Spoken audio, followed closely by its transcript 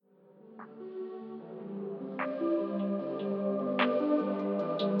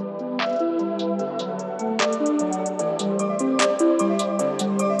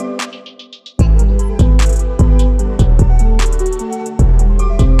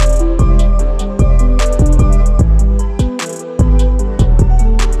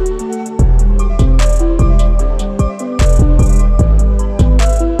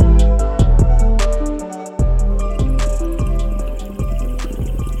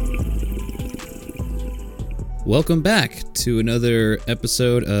Welcome back to another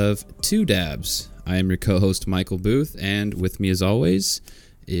episode of Two Dabs. I am your co-host Michael Booth, and with me as always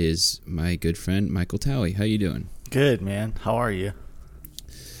is my good friend Michael Towie. How you doing? Good, man. How are you?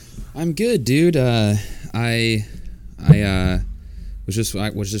 I'm good, dude. I was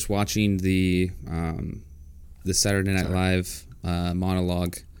just watching the Saturday Night Live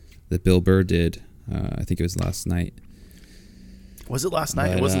monologue that Bill Burr did. I think it was last night. Was it last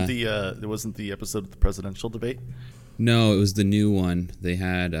night? It wasn't the episode of the presidential debate? No, it was the new one. They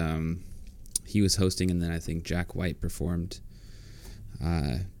had he was hosting, and then I think Jack White performed.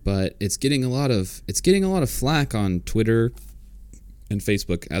 But it's getting a lot of flack on Twitter and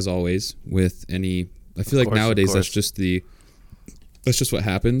Facebook, as always. With any, I feel like nowadays that's just what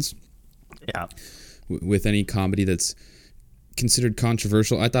happens. Yeah. With any comedy that's considered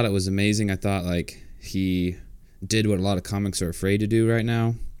controversial, I thought it was amazing. I thought like he did what a lot of comics are afraid to do right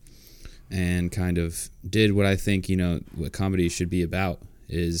now, and kind of did what I think, what comedy should be about,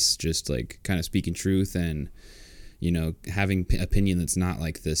 is just like kind of speaking truth and, having opinion that's not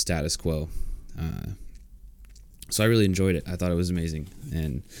like the status quo. So I really enjoyed it. I thought it was amazing.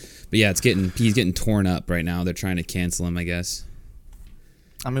 But yeah, he's getting torn up right now. They're trying to cancel him, I guess.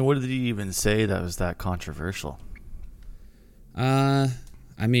 I mean, what did he even say that was that controversial?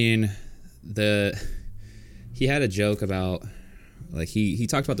 He had a joke about, like, he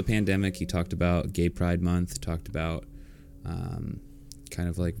talked about the pandemic, he talked about Gay Pride Month, talked about kind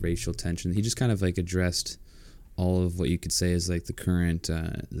of like racial tension. He just kind of like addressed all of what you could say is like the current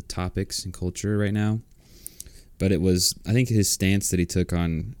the topics and culture right now. But I think his stance that he took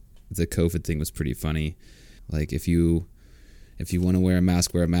on the COVID thing was pretty funny. Like, if you want to wear a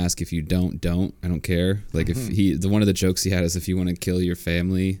mask, wear a mask. If you don't. I don't care. Like, if one of the jokes he had is, if you want to kill your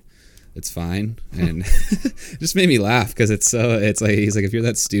family, it's fine. And it just made me laugh, because it's like, he's like, if you're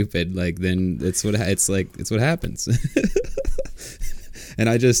that stupid, like, then it's what happens. And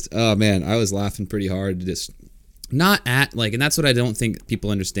I was laughing pretty hard. Just not at, like, and that's what I don't think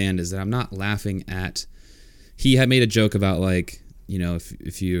people understand, is that I'm not laughing at. He had made a joke about, like,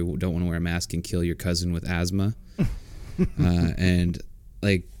 if you don't want to wear a mask and kill your cousin with asthma. And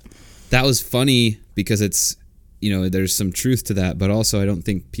like, that was funny because it's, there's some truth to that, but also I don't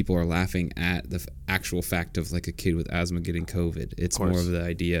think people are laughing at the actual fact of like a kid with asthma getting COVID. It's more of the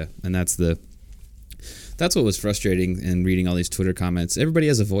idea, and that's what was frustrating in reading all these Twitter comments. Everybody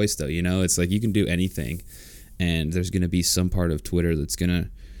has a voice, though. It's like, you can do anything, and there's going to be some part of Twitter that's going to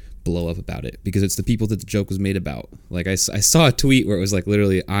blow up about it, because it's the people that the joke was made about. Like, I saw a tweet where it was like,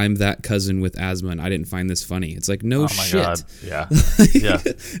 literally, I'm that cousin with asthma and I didn't find this funny. It's like, no shit. Oh my God. Yeah.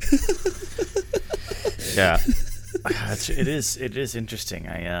 Yeah. It is interesting.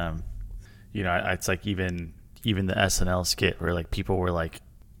 It's like even the SNL skit where like people were like,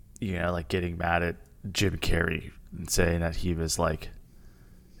 like getting mad at Jim Carrey and saying that he was like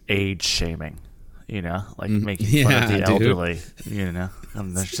age shaming. Making fun of the elderly,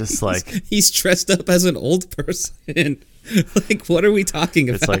 and there's just like, he's dressed up as an old person. Like, what are we talking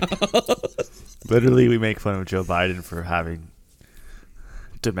about? It's like, literally, we make fun of Joe Biden for having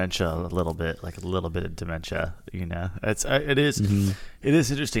dementia a little bit of dementia. It is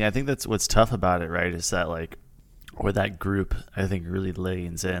interesting. I think that's what's tough about it, right? Is that like, where that group, I think, really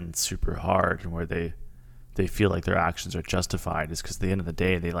leans in super hard, and where they feel like their actions are justified, is because at the end of the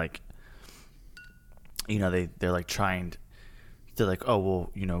day, they like. They're like they're like, oh,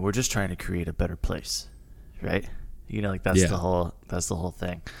 well, we're just trying to create a better place, right? Like that's the whole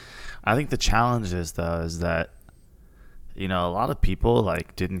thing. I think the challenge is that, a lot of people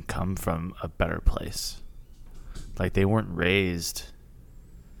like didn't come from a better place. Like, they weren't raised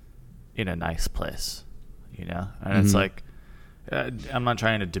in a nice place, and it's like, I'm not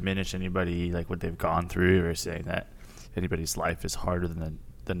trying to diminish anybody, like what they've gone through, or saying that anybody's life is harder than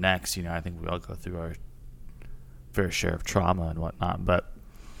the next. I think we all go through our fair share of trauma and whatnot, but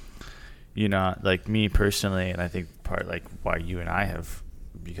like me personally, and I think part like why you and I have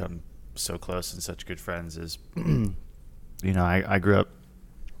become so close and such good friends is I grew up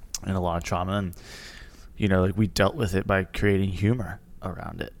in a lot of trauma, and like we dealt with it by creating humor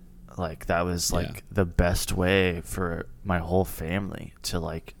around it. Like, that was like the best way for my whole family to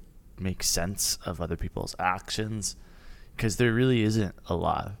like make sense of other people's actions, because there really isn't a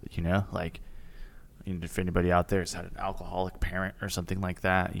lot, like, if anybody out there has had an alcoholic parent or something like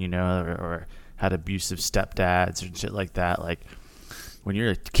that, or had abusive stepdads or shit like that, like, when you're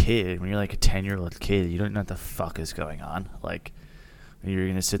a kid, when you're like a 10-year-old kid, you don't know what the fuck is going on. Like, And you're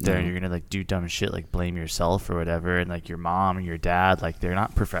gonna sit there and you're gonna like do dumb shit like blame yourself or whatever, and like your mom and your dad, like they're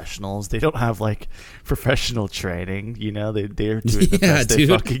not professionals. They don't have like professional training, you know. They're doing the best they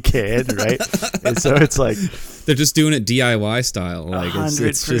fucking can, right? And so it's like they're just doing it DIY style. Like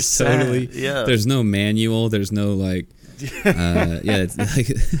it's just totally There's no manual. There's no like. It's like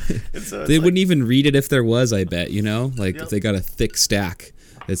so they wouldn't even read it if there was. I bet, you know, like if they got a thick stack,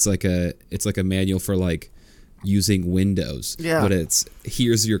 it's like a manual for like using Windows. Yeah, but it's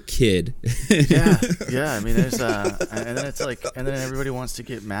here's your kid. yeah. I mean, there's and then it's like, and then everybody wants to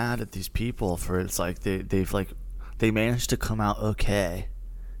get mad at these people for it's like they managed to come out okay,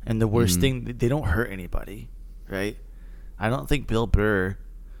 and the worst thing, they don't hurt anybody, right? I don't think Bill Burr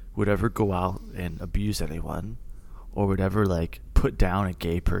would ever go out and abuse anyone. Or would ever like put down a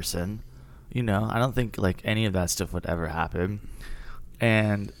gay person, you know. I don't think like any of that stuff would ever happen,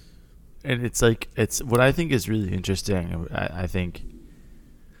 and it's like it's what I think is really interesting. I think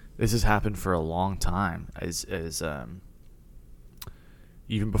this has happened for a long time, as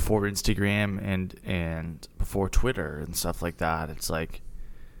even before Instagram and before Twitter and stuff like that. It's like,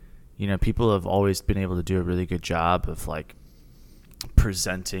 you know, people have always been able to do a really good job of like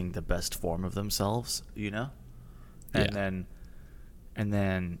presenting the best form of themselves, you know. And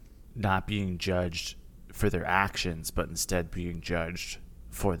then not being judged for their actions, but instead being judged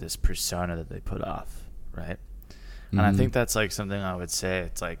for this persona that they put off, right? And I think that's like something I would say.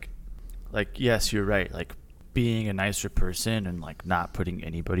 It's like yes, you're right. Like being a nicer person and like not putting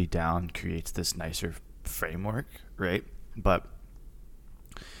anybody down creates this nicer framework, right? But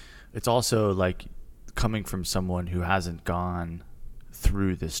it's also like coming from someone who hasn't gone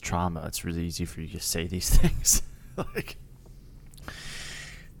through this trauma. It's really easy for you to say these things. Like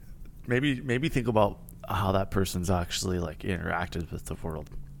maybe think about how that person's actually like interacted with the world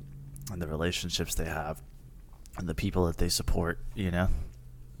and the relationships they have and the people that they support, you know.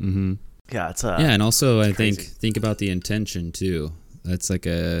 Yeah, it's and also I crazy. think about the intention too. That's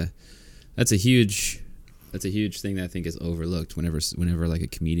a huge thing that I think is overlooked whenever like a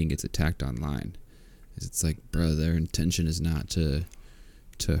comedian gets attacked online. It's like, bro, their intention is not to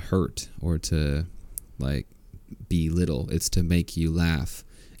hurt or to like belittle. It's to make you laugh.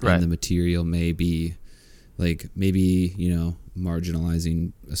 Right. And the material may be like, maybe, you know,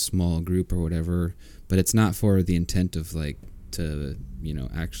 marginalizing a small group or whatever, but it's not for the intent of like to, you know,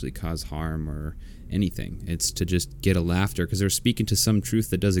 actually cause harm or anything. It's to just get a laughter because they're speaking to some truth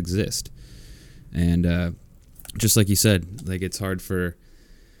that does exist. And just like you said, like it's hard for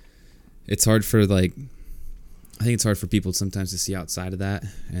like, I think it's hard for people sometimes to see outside of that,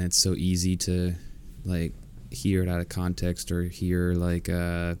 and it's so easy to like hear it out of context or hear like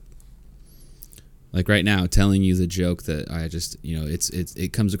right now telling you the joke that I just, you know,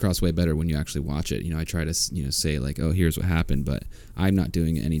 it comes across way better when you actually watch it. You know, I try to, you know, say like, oh, here's what happened, but I'm not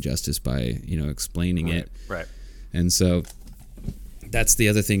doing it any justice by, you know, explaining it. Right. And so that's the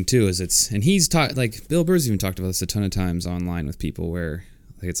other thing too, and he's talked, like Bill Burr's even talked about this a ton of times online with people where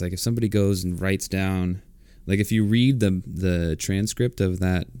like, it's like if somebody goes and writes down, like if you read the transcript of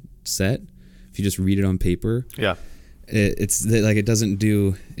that set, if you just read it on paper, yeah, it's like it doesn't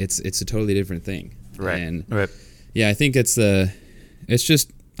do. It's a totally different thing, right? And yeah, I think it's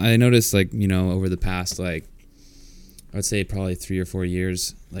just I noticed like, you know, over the past like I would say probably 3 or 4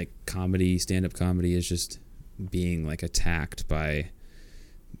 years, like stand-up comedy is just being like attacked by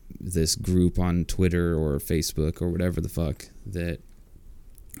this group on Twitter or Facebook or whatever the fuck that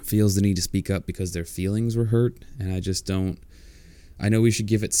feels the need to speak up because their feelings were hurt, and I just don't. I know we should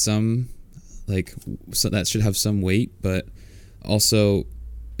give it some. Like, so that should have some weight, but also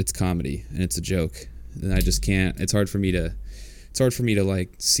it's comedy and it's a joke, and I just can't. It's hard for me to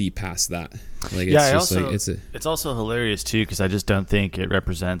like see past that. Like, it's just also, like it's also hilarious too because I just don't think it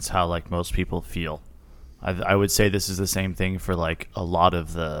represents how like most people feel. I would say this is the same thing for like a lot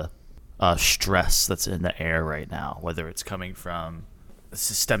of the stress that's in the air right now, whether it's coming from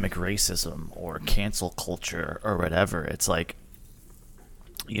systemic racism or cancel culture or whatever. It's like,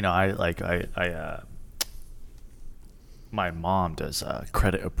 you know, I my mom does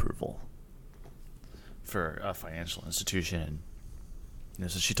credit approval for a financial institution, and you know,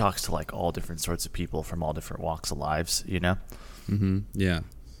 so she talks to like all different sorts of people from all different walks of lives, you know. Yeah,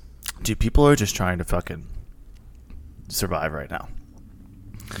 dude, people are just trying to fucking survive right now.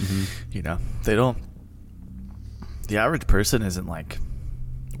 You know, the average person isn't like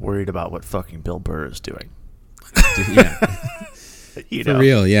worried about what fucking Bill Burr is doing. Yeah. For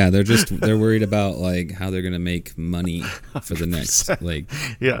real, yeah. They're worried about like how they're gonna make money for the next like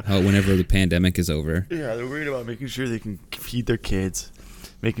whenever the pandemic is over. Yeah, they're worried about making sure they can feed their kids,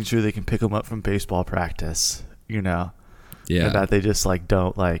 making sure they can pick them up from baseball practice. You know, Yeah. And that they just like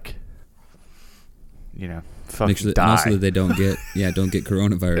don't like, fucking Make sure that, die. and also that they don't get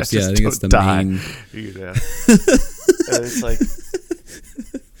coronavirus. Yeah, I just think it's the don't main. And it's like,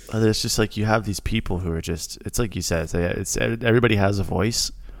 it's just like you have these people who are just. It's like you said. It's everybody has a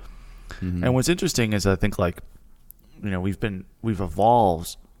voice. Mm-hmm. And what's interesting is I think like, we've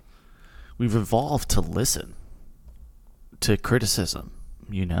evolved to listen to criticism.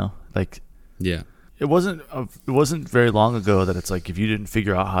 Like Yeah. it wasn't very long ago that it's like if you didn't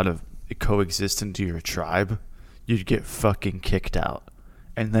figure out how to coexist into your tribe, you'd get fucking kicked out.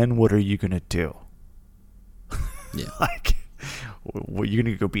 And then what are you gonna do? Yeah. Like, what, you're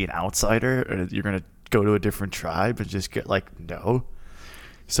gonna go be an outsider, or you're gonna go to a different tribe and just get like no?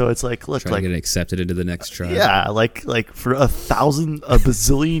 So it's like, look, Try like to get accepted into the next tribe. yeah, like for a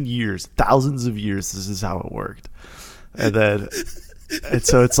bazillion years, thousands of years, this is how it worked, and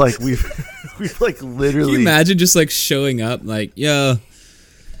so it's like we've like literally. Can you imagine just like showing up like, yo,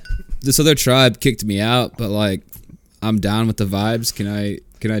 this other tribe kicked me out, but like I'm down with the vibes.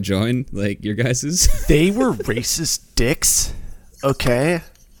 Can I join like your guys's? They were racist dicks, okay?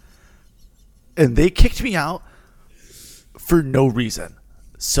 And they kicked me out for no reason.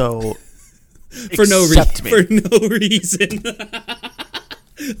 So For no accept me. reason.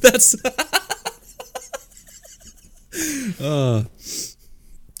 That's oh,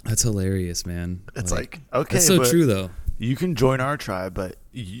 that's hilarious, man. It's like okay, that's so but true though. you can join our tribe, but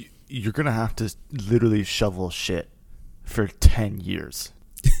you're gonna have to literally shovel shit for 10 years.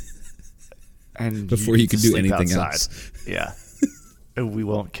 And Before you get can to do sleep anything outside. else. Yeah. And we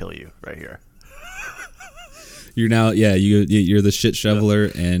won't kill you right here. You're now, you're the shit shoveler,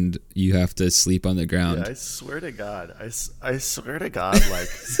 and you have to sleep on the ground. Yeah, I swear to God. I swear to God, like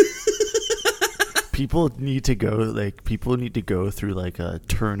people need to go through like a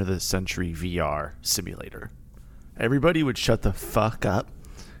turn of the century VR simulator. Everybody would shut the fuck up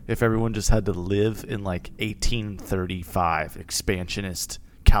if everyone just had to live in like 1835 expansionist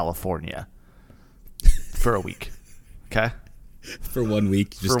California for a week. Okay? For 1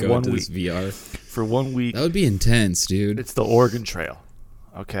 week, just For go 1 into week. this VR. For 1 week. That would be intense, dude. It's the Oregon Trail.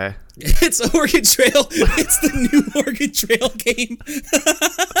 Okay? It's Oregon Trail. It's the new Oregon Trail game.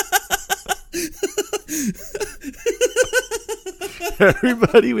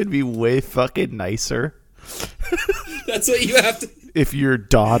 Everybody would be way fucking nicer That's what you have to. if your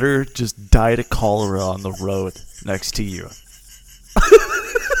daughter just died of cholera on the road next to you.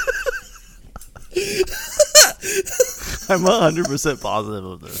 I'm 100% positive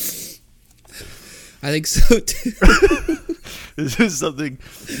of this. I think so too. This is something.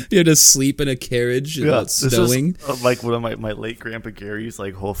 You had to sleep in a carriage without This is, stowing. like one of my late grandpa Gary's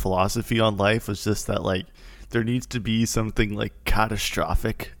like whole philosophy on life was just that like there needs to be something like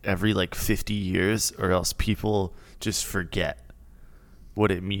catastrophic every like 50 years, or else people just forget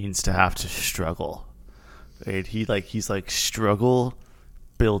what it means to have to struggle. And he's like struggle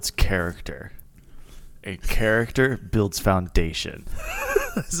builds character. And character builds foundation.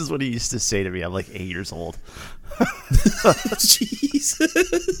 This is what he used to say to me. I'm like 8 years old. Jesus.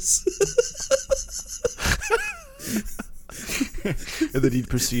 And then he'd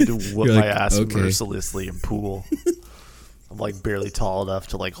proceed to whoop You're my like, ass okay. mercilessly in pool. I'm like barely tall enough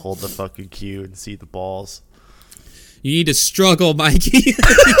to like hold the fucking cue and see the balls. You need to struggle, Mikey. He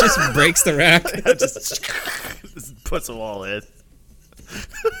just breaks the rack. Just puts them all in.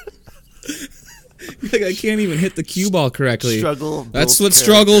 You're like, I can't even hit the cue ball correctly. Struggle. That's builds what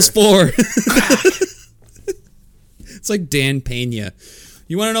character. struggle's for. It's like Dan Pena.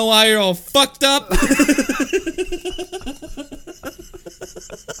 You want to know why you're all fucked up?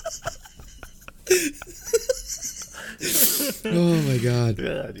 Oh my god.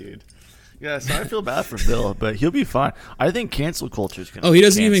 Yeah, dude. Yeah, so I feel bad for Bill, but he'll be fine. I think cancel culture is gonna. Oh, he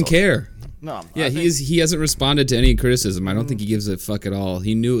doesn't even cancel. care. No. Yeah, I think, he hasn't responded to any criticism. I don't think he gives a fuck at all.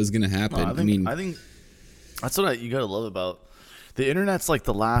 He knew it was gonna happen. No, I think that's what you gotta love about the internet's like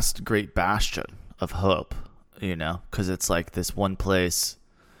the last great bastion of hope, because it's like this one place,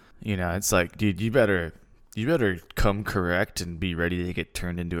 it's like, dude, you better come correct and be ready to get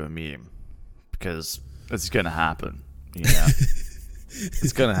turned into a meme, because it's gonna happen,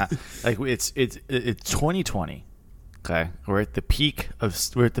 It's gonna happen. Like it's 2020. Okay, we're at the peak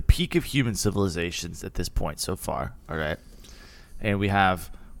of human civilizations at this point so far. All right, and we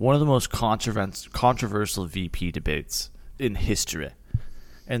have one of the most controversial VP debates in history,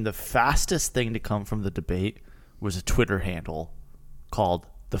 and the fastest thing to come from the debate was a Twitter handle called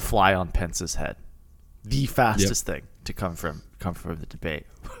 "The Fly on Pence's Head." The fastest thing to come from the debate.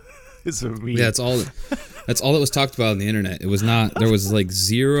 It's a meme. Yeah, that's all that was talked about on the internet. It was not. There was like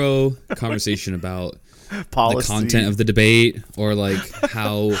zero conversation about the content of the debate or like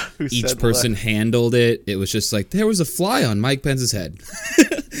how each person handled it. It was just like, there was a fly on Mike Pence's head.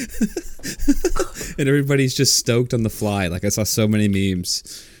 And everybody's just stoked on the fly. Like I saw so many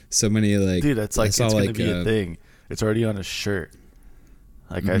memes, so many like, dude, it's like, it's going to be a thing. It's already on a shirt.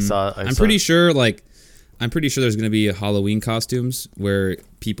 Like I'm pretty sure there's going to be Halloween costumes where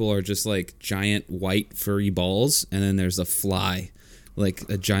people are just like giant white furry balls. And then there's a fly, like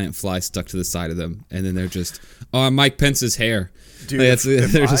a giant fly stuck to the side of them. And then they're just, oh, Mike Pence's hair. Dude,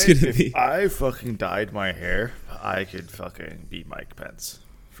 if I fucking dyed my hair, I could fucking be Mike Pence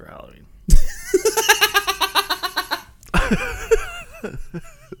for Halloween.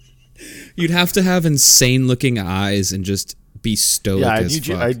 You'd have to have insane looking eyes and just be stoic as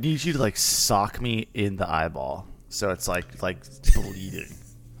fuck. I need you to like sock me in the eyeball so it's like bleeding.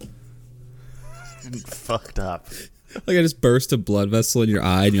 Fucked up. Like I just burst a blood vessel in your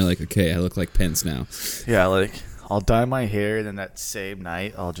eye and you're like, okay, I look like Pence now. Yeah, like I'll dye my hair and then that same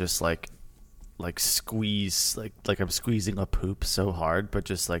night I'll just like squeeze like I'm squeezing a poop so hard, but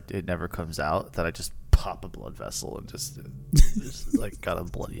just like it never comes out, that I just pop a blood vessel and just like got a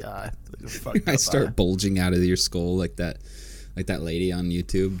bloody eye. Like I start bulging out of your skull like that lady on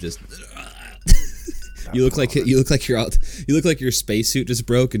YouTube. Just you look like you're out. You look like your spacesuit just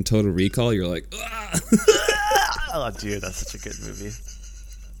broke in Total Recall. You're like, oh dude, that's such a good movie.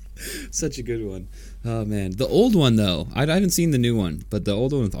 Such a good one. Oh man, the old one though. I haven't seen the new one, but the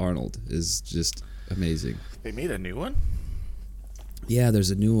old one with Arnold is just amazing. They made a new one? Yeah, there's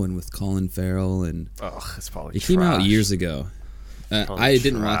a new one with Colin Farrell and. Oh, it's probably. It came out years ago. I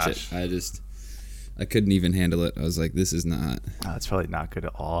didn't watch it. I couldn't even handle it. I was like, this is not. Oh, it's probably not good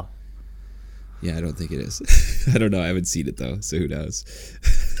at all. Yeah, I don't think it is. I don't know. I haven't seen it though, so who knows?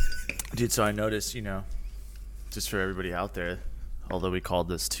 Dude, so I noticed, just for everybody out there, although we called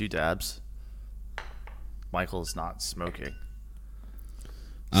this 2 dabs, Michael's not smoking.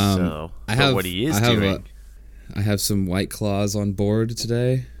 What he is doing. I have some White Claws on board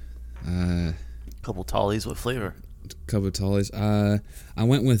today. Couple Tallies. What flavor? Couple Tallies. I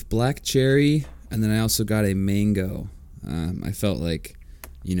went with black cherry, and then I also got a mango. I felt like,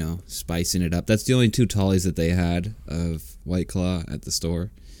 spicing it up. That's the only 2 Tallies that they had of White Claw at the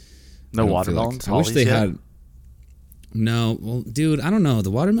store. No watermelon Tallies. I wish they had. No, well, dude, I don't know.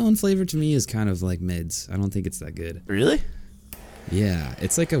 The watermelon flavor to me is kind of like mids. I don't think it's that good. Really? Yeah,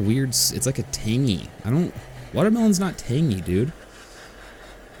 it's like a weird. It's like a tangy. Watermelon's not tangy, dude.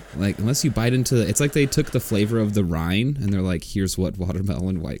 Like, unless you bite into it's like they took the flavor of the rind and they're like, here's what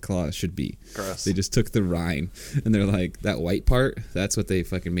watermelon White Claw should be. Gross. They just took the rind and they're like, that white part, that's what they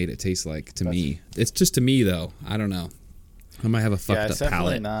fucking made it taste like to me. It's just to me, though. I don't know. I might have a fucked up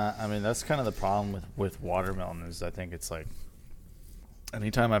palate. Not. I mean, that's kind of the problem with watermelon is I think it's like,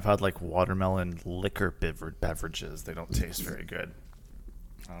 anytime I've had like watermelon liquor beverages, they don't taste very good.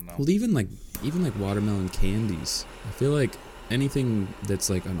 I don't know. Well, even like watermelon candies, I feel like anything that's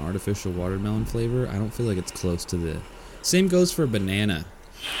like an artificial watermelon flavor, I don't feel like it's close to the. Same goes for banana.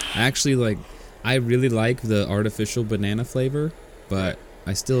 I really like the artificial banana flavor, but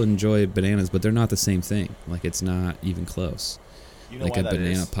I still enjoy bananas, but they're not the same thing. Like, it's not even close. You know like why a that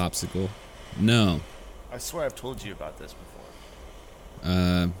banana is? Popsicle. No. I swear I've told you about this before. The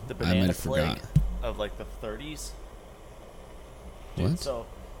I banana might have flake forgot. of like the 30s. What? Dude, so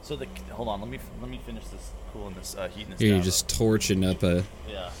hold on. Let me finish this. Cooling this, heating this. Here, down you're just torching up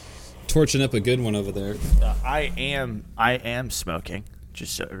a good one over there. I am smoking.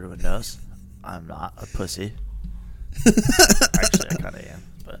 Just so everyone knows, I'm not a pussy. Actually, I kind of am,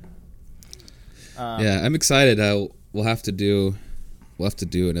 but yeah, I'm excited. We'll have to do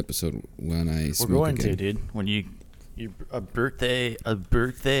an episode when I smoke. We're going again. to, dude. When you a birthday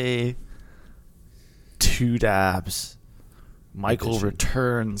 2 dabs. Michael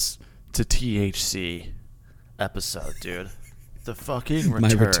returns to THC episode, dude. The fucking return.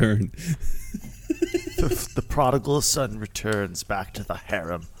 My return. The prodigal son returns back to the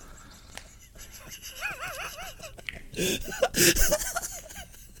harem.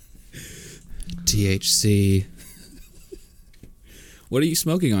 THC. What are you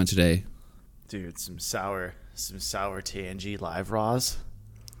smoking on today? Dude, some sour Tangy live raws.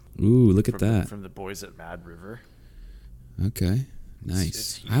 Ooh, look at that. From the boys at Mad River. Okay.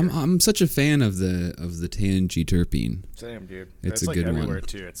 Nice. I'm such a fan of the Tangy terpene. Same, dude. It's a like good everywhere one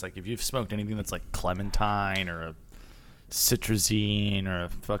too. It's like if you've smoked anything that's like clementine or a citrazine or a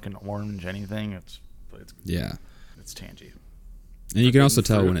fucking orange, anything, it's Tangy. And you can also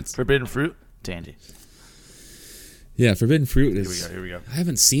tell when it's forbidden fruit, Tangy. Yeah, forbidden fruit is. Here we go. I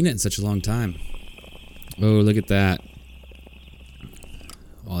haven't seen it in such a long time. Oh, look at that!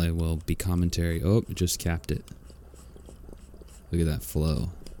 Oh, I will be commentary. Oh, it just capped it. Look at that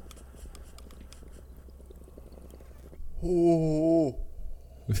flow. Ooh.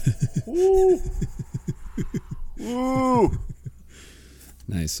 Ooh. Ooh.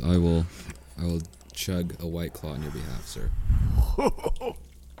 Nice. I will chug a White Claw on your behalf, sir.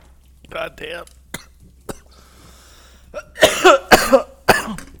 God damn.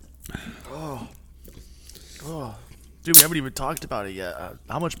 Oh. Dude, we haven't even talked about it yet.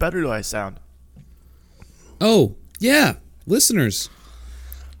 How much better do I sound? Oh, yeah. Listeners.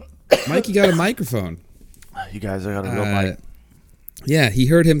 Mikey got a microphone. You guys, I got a real mic. Yeah, he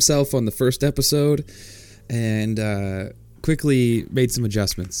heard himself on the first episode and quickly made some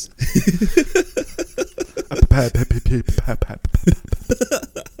adjustments.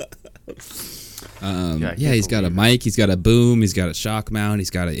 He's got a mic, he's got a boom, he's got a shock mount,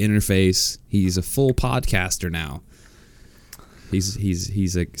 he's got an interface. He's a full podcaster now.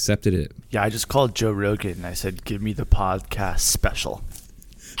 He's accepted it. Yeah, I just called Joe Rogan and I said, "Give me the podcast special."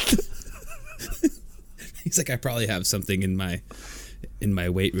 He's like, "I probably have something in my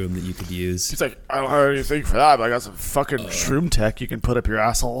weight room that you could use." He's like, "I don't have anything for that, but I got some fucking shroom tech you can put up your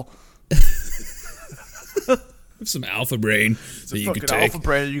asshole." Some Alpha Brain that you could take. Alpha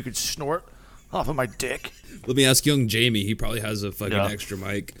Brain that you could snort off of my dick. Let me ask young Jamie. He probably has a fucking extra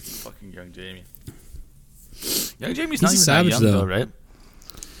mic. Fucking young Jamie. Young Jamie's not a even savage, that young, though, right?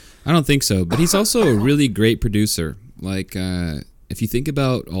 I don't think so, but he's also a really great producer. Like, if you think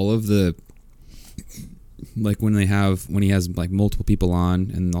about all of the, like when he has like multiple people on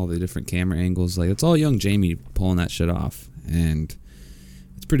and all the different camera angles, like it's all young Jamie pulling that shit off, and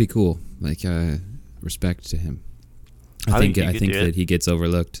it's pretty cool. Like, respect to him. I think that he gets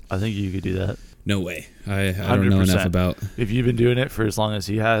overlooked. I think you could do that. No way. I don't know enough about. If you've been doing it for as long as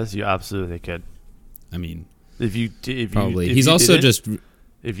he has, you absolutely could. I mean, if you he's also just.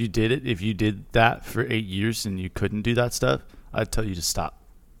 If you did that for 8 years and you couldn't do that stuff, I'd tell you to stop.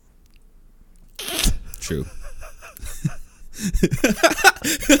 True.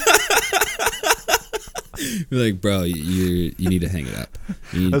 You're like, bro, you need to hang it up.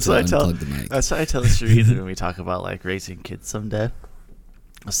 You need to unplug the mic. That's what I tell Sharita when we talk about like raising kids someday.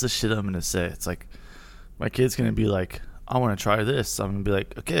 That's the shit I'm gonna say. It's like my kid's gonna be like, I want to try this. I'm gonna be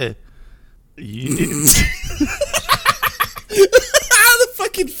like, okay, you didn't. The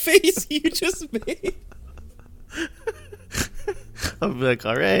fucking face you just made. I'll be like,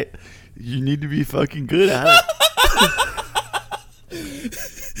 all right, you need to be fucking good at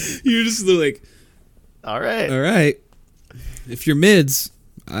it. You're just like, all right. If you're mids,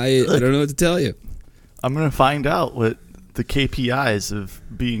 I don't know what to tell you. I'm gonna find out what the KPIs of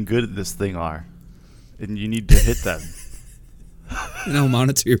being good at this thing are, and you need to hit them. And I'll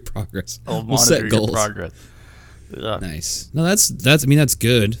monitor your progress. We'll set goals. Your progress. Yeah. Nice. No, that's. I mean, that's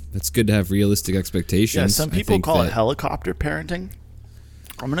good. That's good to have realistic expectations. Yeah, some people call it helicopter parenting.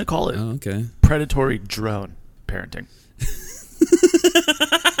 I'm gonna call it predatory drone parenting.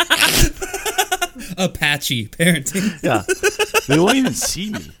 Apache parenting. Yeah, they won't even see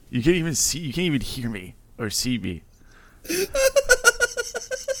me. You can't even hear me or see me.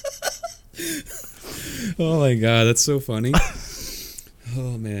 Oh my god, that's so funny.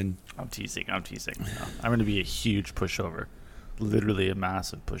 Oh man, I'm teasing. I'm going to be a huge pushover, literally a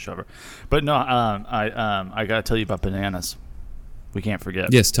massive pushover. But no, I got to tell you about bananas. We can't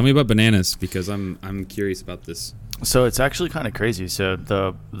forget. Yes, tell me about bananas because I'm curious about this. So it's actually kind of crazy. So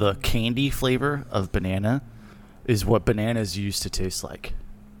the candy flavor of banana is what bananas used to taste like.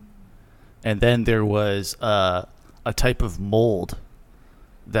 And then there was a type of mold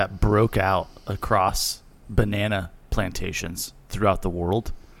that broke out across banana plantations throughout the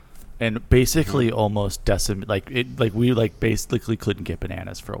world, and basically almost decimated. We basically couldn't get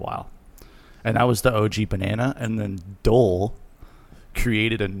bananas for a while, and that was the OG banana. And then Dole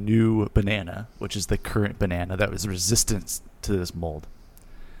created a new banana, which is the current banana that was resistant to this mold.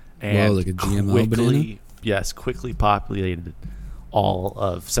 And like a GMO banana? Yes, quickly populated all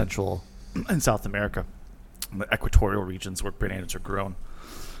of Central and South America, the equatorial regions where bananas are grown,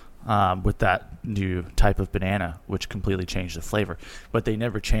 with that new type of banana, which completely changed the flavor. But they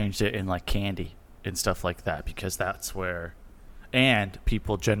never changed it in like candy and stuff like that, because that's where, and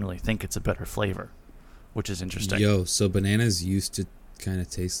people generally think it's a better flavor, which is interesting. So bananas used to kind of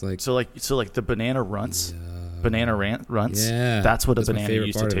taste like so like the banana runts. Yeah, that's what a banana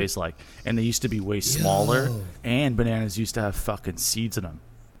used to taste like, and they used to be way smaller, and bananas used to have fucking seeds in them.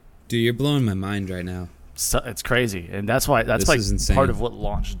 Dude, you're blowing my mind right now. So, it's crazy, and that's like part of what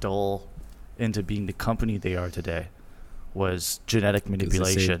launched Dole into being the company they are today, was genetic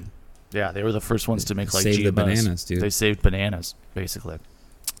manipulation. They were the first ones to make like GMOs. The bananas, dude. They saved bananas, basically.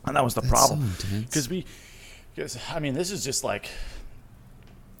 And that was the That's problem. so intense. Because I mean, this is just like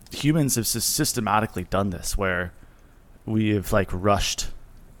humans have systematically done this, where we have like rushed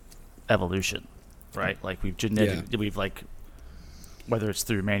evolution, right? Like we've like, whether it's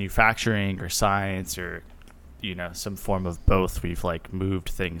through manufacturing or science or, you know, some form of both, we've like moved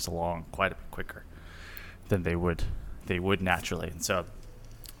things along quite a bit quicker than they would naturally. And so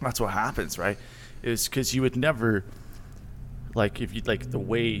that's what happens, right? Is because you would never, like, if you like the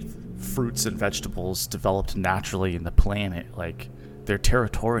way fruits and vegetables developed naturally in the planet, like they're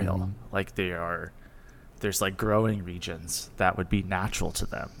territorial, like there's like growing regions that would be natural to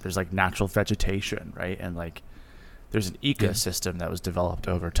them. There's like natural vegetation, right? And like there's an ecosystem that was developed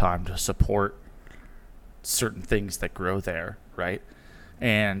over time to support certain things that grow there, right?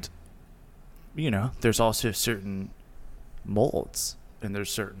 And, you know, there's also certain molds and there's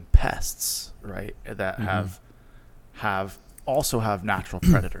certain pests, right, that have natural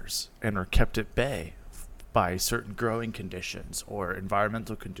predators and are kept at bay by certain growing conditions or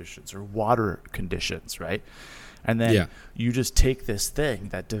environmental conditions or water conditions, right? And then you just take this thing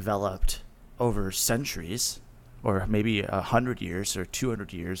that developed over centuries or maybe 100 years or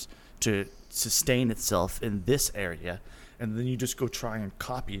 200 years to sustain itself in this area, and then you just go try and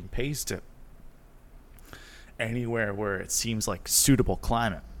copy and paste it anywhere where it seems like suitable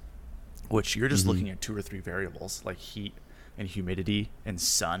climate, which you're just looking at 2 or 3 variables like heat and humidity and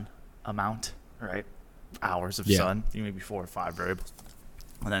sun amount, right? Hours of sun, maybe 4 or 5 variables.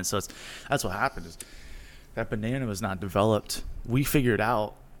 And then that's what happened is that banana was not developed. We figured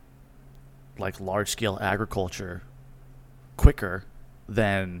out like large scale agriculture quicker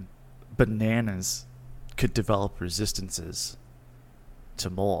than bananas could develop resistances to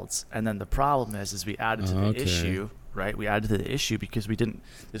molds. And then the problem is we added to the issue, right? We added to the issue because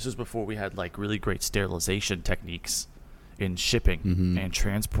this was before we had like really great sterilization techniques in shipping and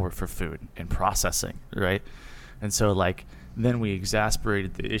transport for food and processing, right? And so like then we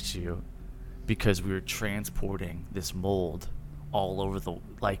exasperated the issue because we were transporting this mold all over the,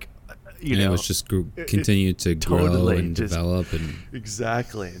 like, you know, it was just continued to grow and develop and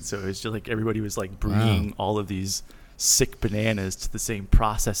exactly. And so it's just like everybody was like bringing all of these sick bananas to the same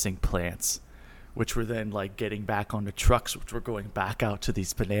processing plants, which were then like getting back on the trucks, which were going back out to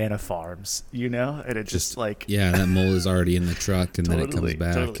these banana farms, you know. And it just like that mold is already in the truck and then it comes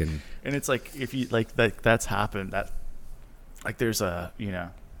back and it's like if you like that's happened, that like there's a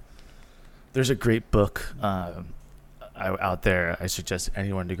great book out there I suggest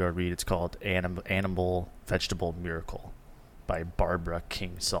anyone to go read. It's called Animal Vegetable Miracle by Barbara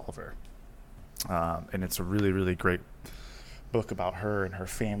Kingsolver, and it's a really, really great book about her and her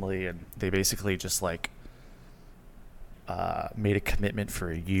family. And they basically just like made a commitment for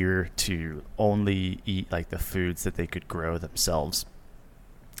a year to only eat like the foods that they could grow themselves.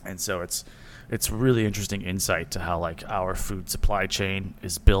 And so it's really interesting insight to how like our food supply chain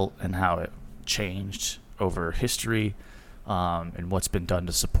is built and how it changed over history, and what's been done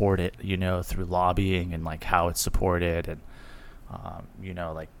to support it, you know, through lobbying and like how it's supported, and you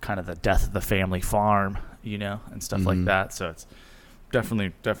know, like kind of the death of the family farm, you know, and stuff like that. So it's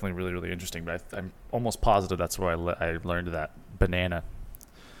definitely really, really interesting. But I'm almost positive that's where I learned that banana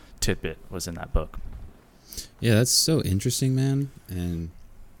tidbit was in that book. Yeah, that's so interesting, man. And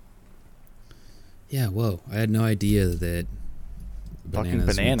yeah, whoa, I had no idea that fucking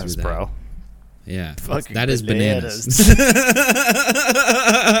bananas, bro. Yeah, fucking that is bananas.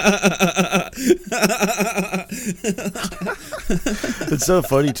 It's so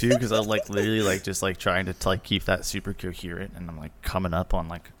funny too because I'm like literally like just like trying to like keep that super coherent, and I'm like coming up on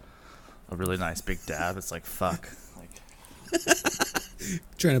like a really nice big dab. It's like fuck, like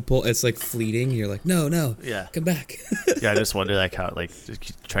trying to pull. It's like fleeting. You're like no, yeah, come back. Yeah, I just wonder like how like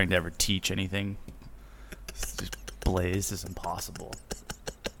just trying to ever teach anything. Just Blaze is impossible.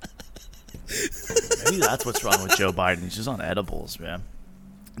 Maybe that's what's wrong with Joe Biden. He's just on edibles, man.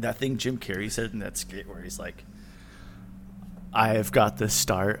 That thing Jim Carrey said in that skit where he's like, I have got the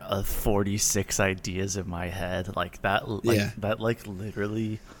start of 46 ideas in my head. Like that, that like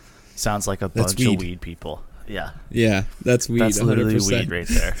literally sounds like a bunch of weed people. Yeah. Yeah, that's weed. That's literally 100%. weed right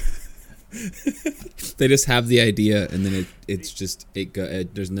there. They just have the idea, and then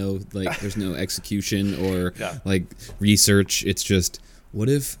there's no execution or like research. It's just what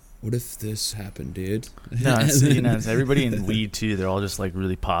if this happened, dude? No, it's everybody in weed too. They're all just like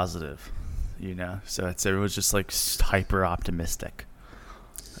really positive, you know. So everyone's just like hyper optimistic,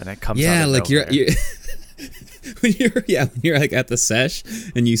 and it comes out of like nowhere. you're when you're like at the sesh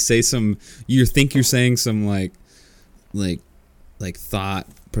and you say you think you're saying some like thought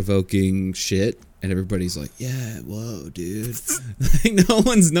provoking shit, and everybody's like, "Yeah, whoa, dude." Like no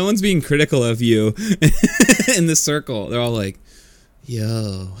one's being critical of you in the circle. They're all like,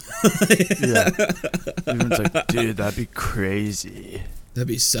 "Yo." Yeah. Everyone's like, "Dude, that'd be crazy. That'd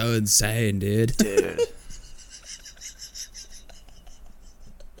be so insane, dude." Dude.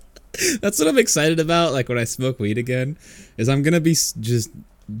 That's what I'm excited about. Like when I smoke weed again, is I'm gonna be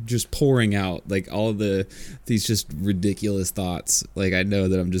just pouring out like all these just ridiculous thoughts. Like I know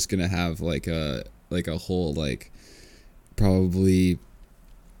that I'm just gonna have like a whole like probably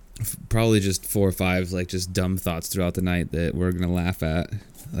just 4 or 5 like just dumb thoughts throughout the night that we're gonna laugh at.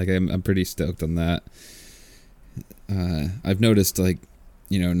 Like I'm pretty stoked on that. I've noticed like,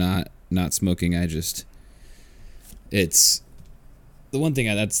 you know, not smoking. It's the one thing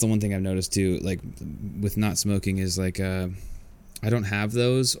that's the one thing I've noticed too. Like with not smoking is like I don't have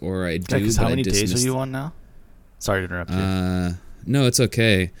those, or I do. Yeah, how many days are you on now? Sorry to interrupt you. No, it's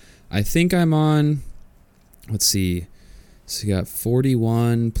okay. I think I'm on. Let's see. So you got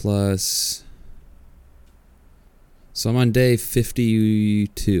 41 plus. So I'm on day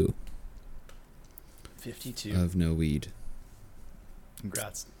 52. 52 of no weed.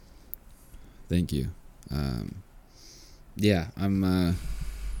 Congrats. Thank you. Yeah, I'm.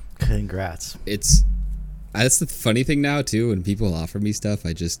 Congrats. That's the funny thing now too. When people offer me stuff,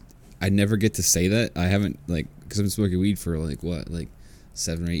 I never get to say that. I haven't because I'm smoking weed for like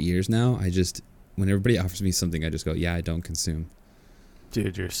 7 or 8 years now. When everybody offers me something, I just go, yeah, I don't consume.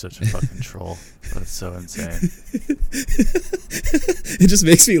 Dude, you're such a fucking troll. That's so insane. It just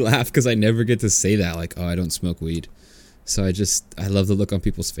makes me laugh because I never get to say that. Like, oh, I don't smoke weed. So I love the look on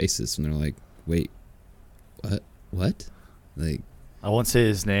people's faces when they're like, wait, what? Like, I won't say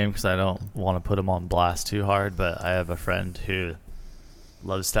his name because I don't want to put him on blast too hard, but I have a friend who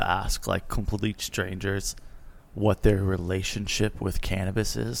loves to ask like complete strangers what their relationship with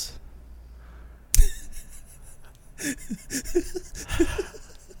cannabis is.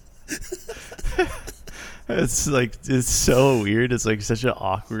 It's so weird. It's like such an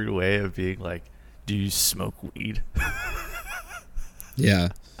awkward way of being like, do you smoke weed? Yeah.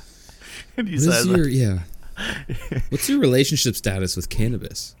 And he says, like, what's your relationship status with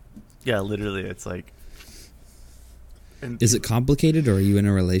cannabis? Yeah, literally, it's like. Is it complicated, or are you in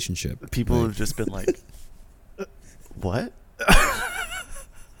a relationship? People have just been like, what?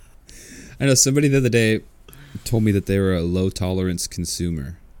 I know somebody the other day told me that they were a low tolerance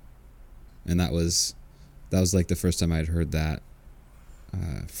consumer, and that was like the first time I'd heard that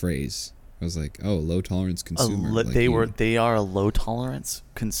phrase. I was like, oh, low tolerance consumer. They are a low tolerance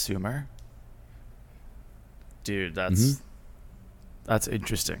consumer. Dude, that's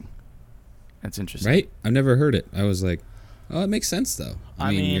interesting. That's interesting, right? I've never heard it. I was like, oh, it makes sense though. I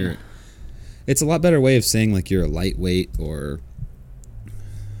mean, it's a lot better way of saying like you're a lightweight or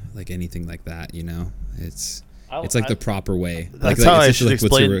like anything like that. You know, it's like the proper way. That's how I should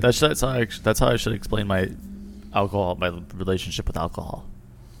explain. That's how I should explain my relationship with alcohol.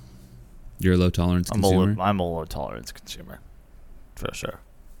 You're a low tolerance consumer? I'm a low tolerance consumer, for sure.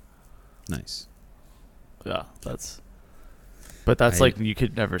 Nice. Yeah, that's like, you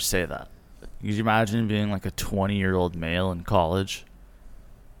could never say that. Could you imagine being like a 20-year-old male in college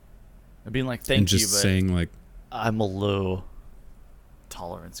and being like, thank you, but saying like, I'm a low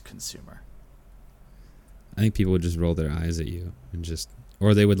tolerance consumer. I think people would just roll their eyes at you and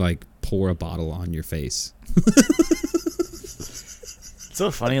or they would like pour a bottle on your face. It's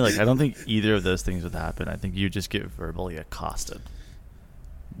so funny. Like, I don't think either of those things would happen. I think you just get verbally accosted.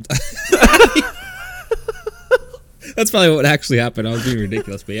 That's probably what would actually happen. I was being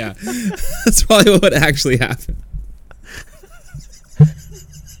ridiculous, but yeah, that's probably what would actually happen.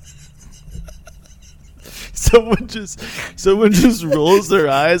 Someone just rolls their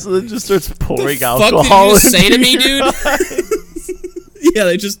eyes and then just starts pouring alcohol. What did you say to me, dude? Yeah,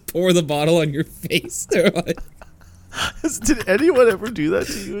 they just pour the bottle on your face. They're like, did anyone ever do that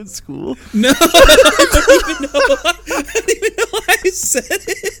to you in school? No, I don't even know why I said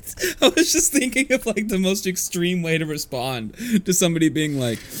it. I was just thinking of like the most extreme way to respond to somebody being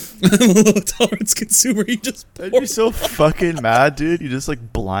like, I'm a low tolerance consumer. You just I'd be so fucking mad, dude. You just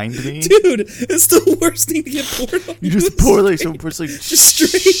like blind me. Dude, it's the worst thing to get poured on. You just pour like someone puts like just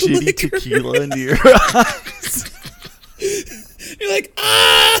shitty liquor tequila into your eyes. You're like,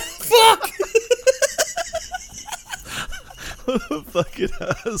 fuck. What a fucking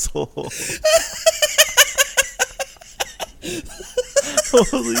asshole.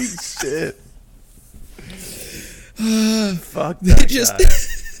 Holy shit. Fuck that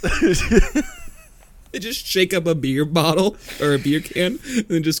guy. They just shake up a beer bottle or a beer can and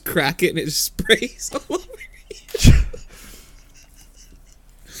then just crack it and it just sprays all over you.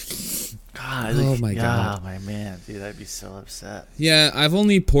 God. Oh my God. Oh my man, dude, I'd be so upset. Yeah, I've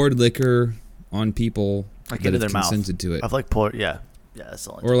only poured liquor on people Like that into have their consented mouth. to it, I've like poured. Yeah. That's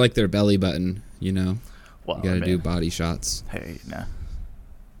the only. or like their belly button. You know, Well, you got to I do mean, body shots. Hey, nah.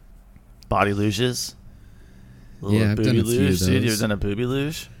 Body luges. Yeah, I've done a few of luge, dude. You ever those. done a booby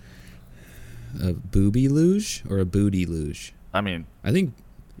luge? A booby luge or a booty luge? I mean, I think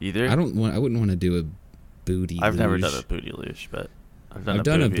either. I wouldn't want to do a booty. I've never luge. done a booty luge, but I've I've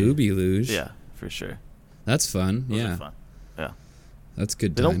done a booby luge. Yeah, for sure. That's fun. Those yeah, are fun. Yeah, that's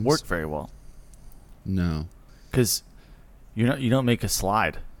good. they times. don't work very well No, because you don't make a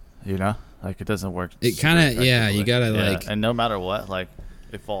slide. You know, like it doesn't work. it super kind of you effectively. gotta Yeah, like and no matter what, like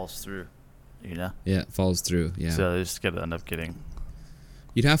it falls through. You know, it falls through. Yeah, so they just gotta end up getting.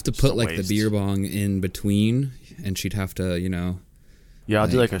 you'd have to just put a like the waste. beer bong in between, and she'd have to Yeah, I'll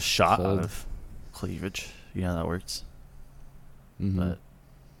do like, like a shot hold. out of cleavage. You know how that works, mhm. but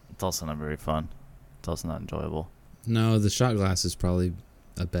it's also not very fun. It's also not enjoyable. No, the shot glass is probably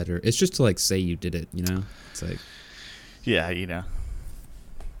a better. It's just to like say you did it. It's like Yeah, you know.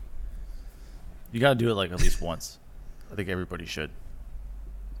 You gotta do it like at least once. I think everybody should.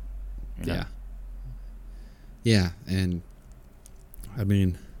 You know? yeah, yeah, and I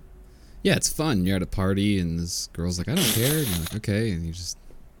mean, yeah, it's fun. You're at a party and this girl's like, I don't care. And you're like, okay, and you just.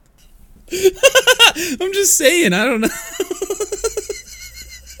 I'm just saying. I don't know.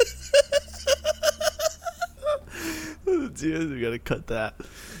 Dude, we gotta cut that.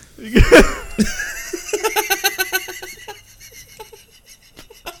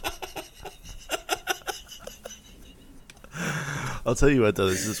 I'll tell you what though,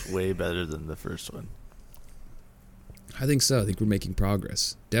 this is way better than the first one. I think so. I think we're making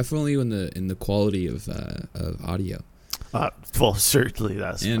progress. Definitely in the quality of audio. Well, certainly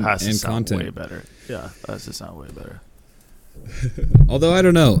that And- has to and sound content. way better. Yeah, that has to sound way better. Although I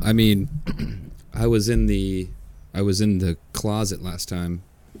don't know. I mean, I was in the closet last time,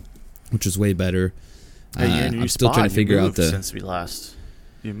 which is way better. Hey, you're in a new I'm still spot. trying to You figure out moved the since we last.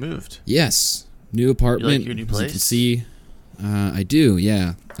 You moved. yes, new apartment. your new As you can place? see, I do.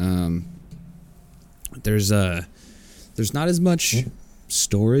 Yeah. There's not as much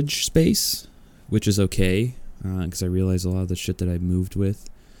storage space, which is okay, because I realize a lot of the shit that I moved with,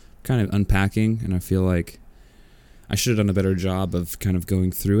 kind of unpacking, and I feel like I should have done a better job of kind of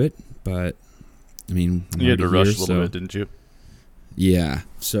going through it. But I mean, I'm You had to already rush here, a little so- bit, didn't you? Yeah.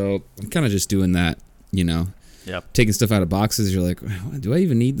 So I'm kind of just doing that. Yep. Taking stuff out of boxes. You're like, do I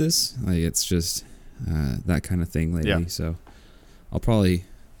even need this? Like, it's just that kind of thing lately. Yeah. So I'll probably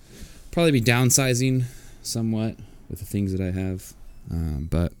be downsizing somewhat with the things that I have.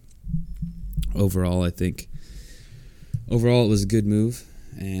 But overall, I think it was a good move,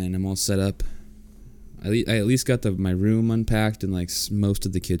 and I'm all set up. I at least got my room unpacked and like most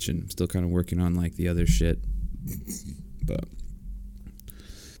of the kitchen. I'm still kind of working on like the other shit, but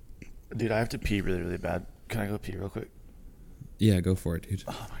Dude, I have to pee really, really bad. Can I go pee real quick? yeah, go for it, dude.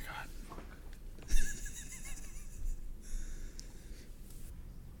 Oh my god.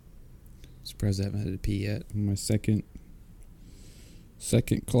 Surprised I haven't had to pee yet. My second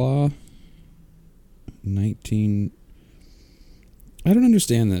claw. 19. I don't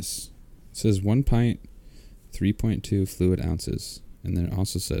understand this. It says 1 pint, 3.2 fluid ounces, and then it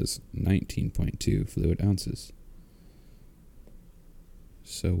also says 19.2 fluid ounces.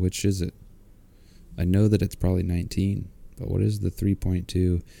 So which is it? I know that it's probably 19, but what is the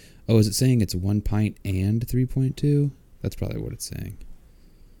 3.2? Oh, is it saying it's 1 pint and 3.2? That's probably what it's saying.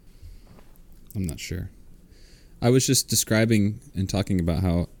 I'm not sure. I was just describing and talking about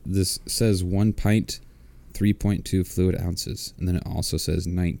how this says 1 pint, 3.2 fluid ounces, and then it also says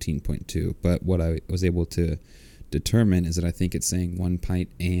 19.2. But what I was able to determine is that I think it's saying 1 pint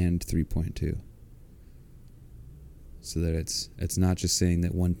and 3.2. So that it's not just saying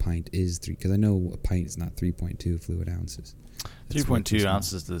that 1 pint is 3, because I know a pint is not 3.2 fluid ounces. That's way too 3.2 small.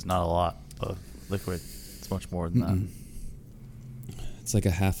 ounces is not a lot of liquid. It's much more than Mm-mm. It's like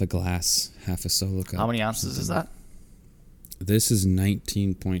a half a glass, half a solo cup. that. How many ounces is that? This is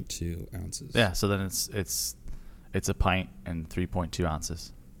 19.2 ounces. Yeah, so then it's a pint and 3.2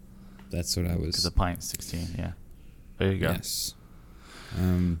 ounces. That's what I was. Because a pint is 16, yeah. There you go. Yes.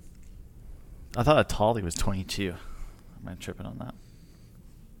 I thought a tally was 22. Am I tripping on that?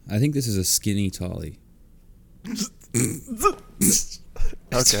 I think this is a skinny tolly.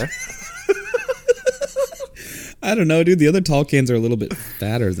 Okay. I don't know, dude. The other tall cans are a little bit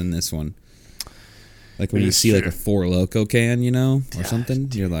fatter than this one. Like when you It's see like true. a Four Loko can, or Yeah, something,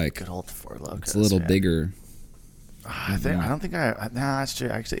 dude, you're like, good old Four Locos. it's a little man. bigger. I don't think I. Nah, that's true.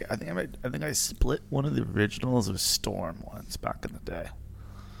 Actually, I think I split one of the originals of Storm once back in the day.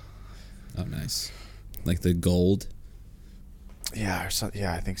 Oh, nice. Like the gold? Yeah,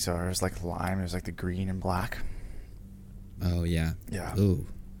 yeah, I think so. It was like lime. It was like the green and black. Oh, yeah. Yeah. Ooh.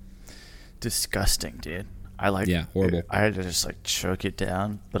 Disgusting, dude. Yeah, horrible. I had to just like choke it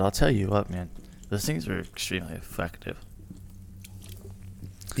down. But I'll tell you what, man. Those things are extremely effective.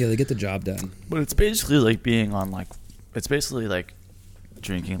 Yeah, they get the job done. But it's basically like being on like, it's basically like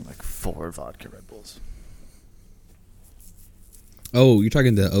drinking like 4 vodka Red Bulls. Oh, you're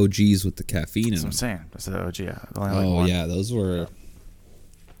talking the OGs with the caffeine in That's what I'm them. saying. That's the OG. Yeah. Only like Oh, one. yeah, those were...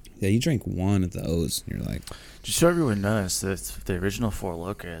 Yeah, you drank one of those, and you're like... Just so everyone knows that the original Four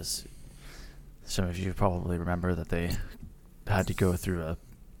Locos, some of you probably remember that they had to go through a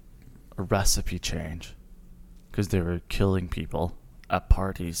recipe change because they were killing people at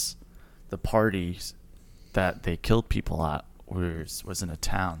parties. The parties that they killed people at was in a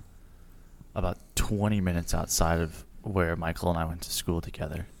town about 20 minutes outside of where Michael and I went to school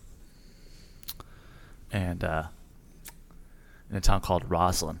together. And in a town called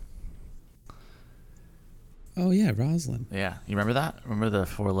Roslyn. Oh, yeah, Roslyn. Yeah, you remember that? Remember the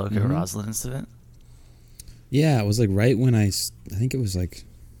Four Loko Roslyn incident? Yeah, it was like right when I think it was like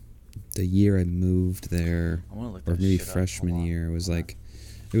the year I moved there, I wanna look or that maybe shit up. freshman Hold on. year. It was like,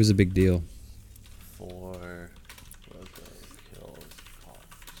 it was a big deal. Four Loko kills college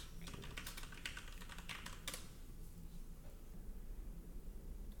kids.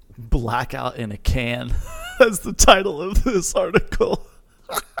 Blackout in a can. That's the title of this article.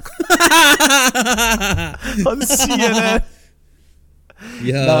 On CNN.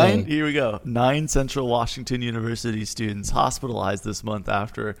 Yo. Here we go. 9 Central Washington University students hospitalized this month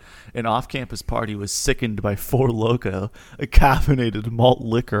after an off-campus party was sickened by Four Loko, a caffeinated malt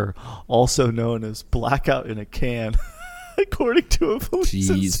liquor, also known as blackout in a can, according to a police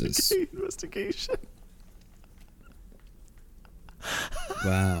Jesus. investigation.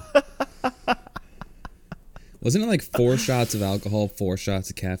 Wow. Wasn't it like 4 shots of alcohol, 4 shots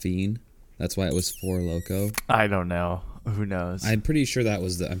of caffeine? That's why it was Four Loko. I don't know. Who knows? I'm pretty sure that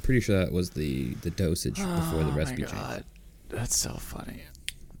was the dosage before the recipe change. God. That's so funny.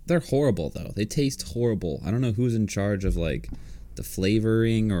 They're horrible though. They taste horrible. I don't know who's in charge of like the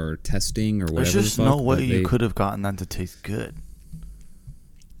flavoring or testing or whatever. There's just the fuck, no way but you could have gotten them to taste good.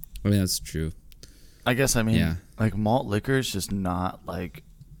 I mean, that's true. I guess, Yeah. like malt liquor is just not like,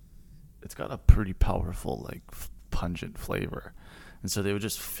 it's got a pretty powerful, like pungent flavor. And so they would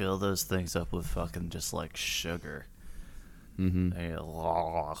just fill those things up with fucking just like sugar. Mm-hmm.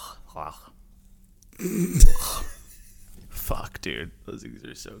 Fuck, dude. Those things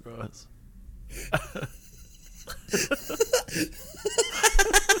are so gross.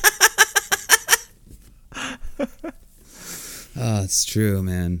 Oh, it's true,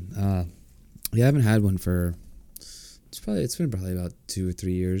 man. Yeah, I haven't had one for it's been probably about 2 or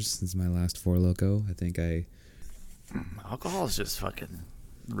 3 years since my last Four Loko. I think Alcohol is just fucking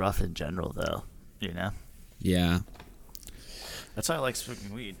rough in general, though. You know? yeah. That's why I like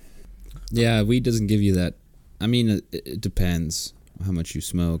smoking weed. Yeah, weed doesn't give you that. I mean, it depends how much you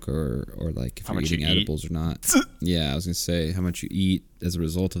smoke or like if How you're much eating you eat. edibles or not. Yeah, I was going to say how much you eat as a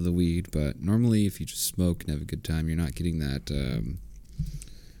result of the weed, but normally if you just smoke and have a good time, you're not getting that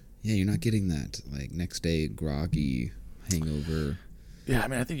you're not getting that like next day groggy hangover. Yeah, I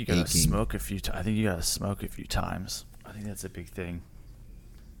mean, I think you gotta Aching. smoke a few. I think you gotta smoke a few times. I think that's a big thing.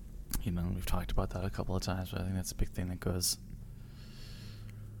 You know, we've talked about that a couple of times, but I think that's a big thing that goes.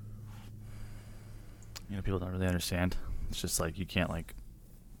 You know, people don't really understand. It's just like you can't like.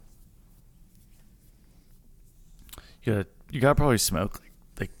 You gotta probably smoke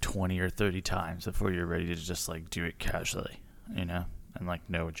like 20 or 30 times before you're ready to just like do it casually, you know, and like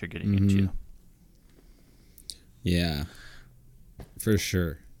know what you're getting into. Yeah, for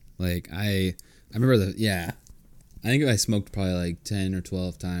sure. Like I remember I think I smoked probably like 10 or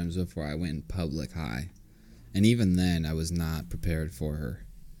 12 times before I went public high. And even then I was not prepared for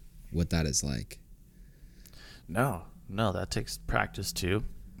what that is like. No, that takes practice too.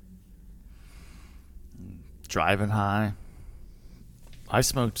 Driving high. I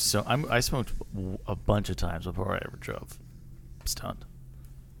smoked a bunch of times before I ever drove stoned.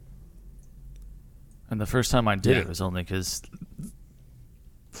 And the first time I did it was only because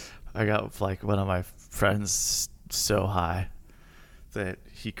I got like one of my friends so high that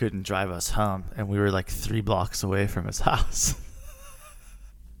he couldn't drive us home, and we were like 3 blocks away from his house.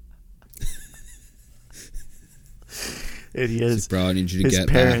 And Like, bro, I need you to his get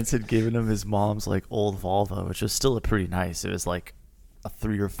parents back. had given him his mom's like old Volvo, which was still pretty nice. It was like a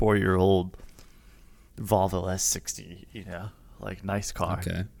 3 or 4 year old Volvo S60, you know, like nice car.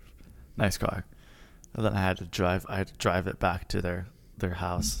 Okay. Nice car. And then I had to drive it back to their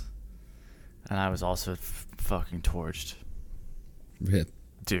house. And I was also fucking torched. Rip.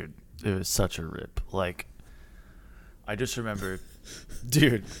 Dude, it was such a rip. Like, I just remember,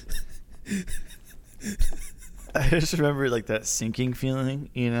 dude, I just remember like that sinking feeling,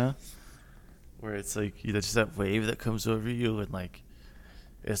 you know, where it's like just that wave that comes over you and like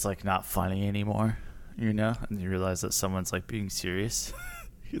it's like not funny anymore, you know, and you realize that someone's like being serious.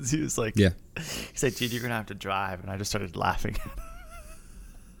 Because he was like, yeah, he's like, dude, you're gonna have to drive, and I just started laughing.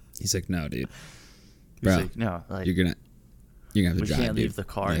 He's like, no, dude, He's bro, like, no, like you're gonna have to we drive. can't leave dude. the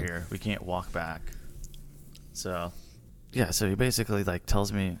car like, here. We can't walk back. So, yeah. So he basically like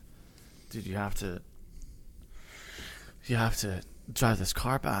tells me, dude, you have to drive this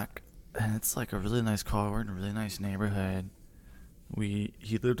car back, and it's like a really nice car. We're in a really nice neighborhood.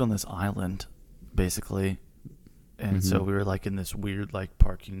 He lived on this island, basically, and so we were like in this weird like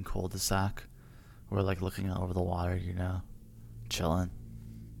parking cul-de-sac. We're like looking out over the water, you know, chilling.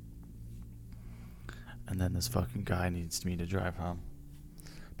 And then this fucking guy needs me to drive home.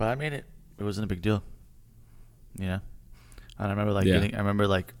 But I made it. It wasn't a big deal. You know? And I remember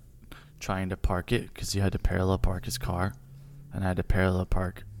like trying to park it because you had to parallel park his car. And I had to parallel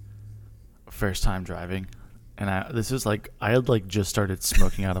park first time driving. And I had like just started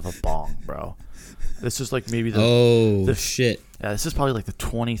smoking out of a bong, bro. This is like maybe the shit. Yeah, this is probably like the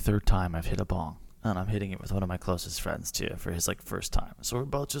 23rd time I've hit a bong. And I'm hitting it with one of my closest friends too for his like first time. So we're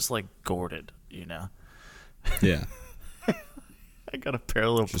both just like gourded, you know? Yeah. I gotta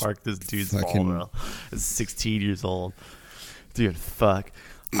parallel park this dude's ball, bro. It's 16 years old. Dude, fuck.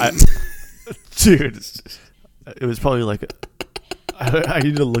 Dude, it was probably like I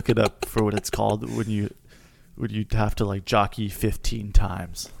need to look it up for what it's called when you have to like jockey 15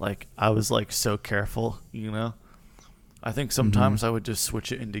 times. Like I was like so careful, you know? I think sometimes I would just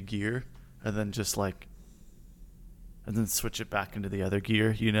switch it into gear and then just like and then switch it back into the other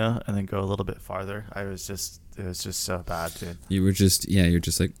gear, you know, and then go a little bit farther. It was just so bad, dude. You're just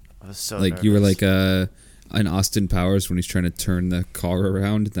like, I was so like nervous. you were like in Austin Powers when he's trying to turn the car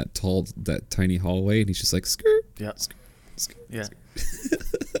around in that tiny hallway, and he's just like, skirt. Yep. Skirt, skirt, Yeah. skirt.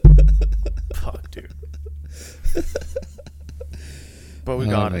 Fuck, dude. But we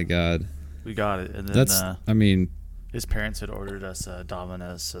got it. Oh my god. We got it, and then I mean, his parents had ordered us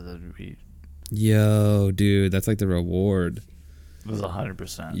Domino's, so then we. Yo, dude, that's like the reward. It was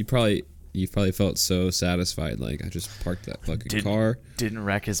 100%. You probably felt so satisfied. Like, I just parked that fucking car. Didn't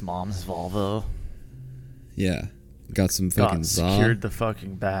wreck his mom's Volvo. Yeah, got some fucking secured the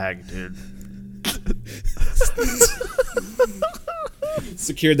fucking bag, dude.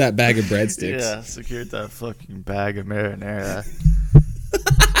 Secured that bag of breadsticks. Yeah, secured that fucking bag of marinara.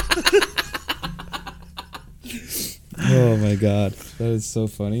 Oh my god, that is so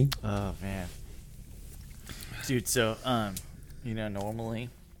funny. Oh man, dude. So you know, normally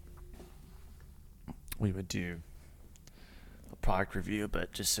we would do a product review,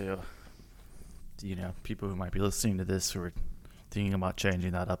 but just so you know, people who might be listening to this who are thinking about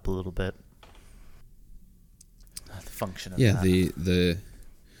changing that up a little bit. The function of that.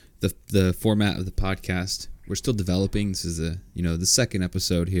 the format of the podcast, we're still developing. This is the second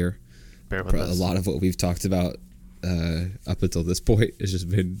episode here. Bear with us. A lot of what we've talked about up until this point has just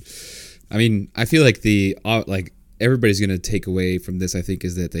been, I mean, I feel like everybody's going to take away from this, I think,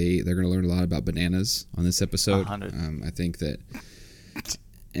 is that they're going to learn a lot about bananas on this episode. 100. I think that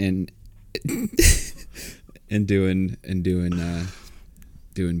and doing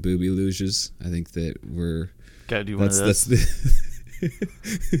booby luges. I think that we're gotta do one of those.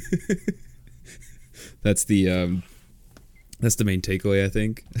 That's the main takeaway, I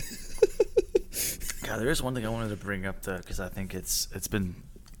think. God, there is one thing I wanted to bring up though, because I think it's been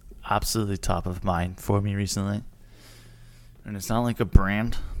absolutely top of mind for me recently, and it's not like a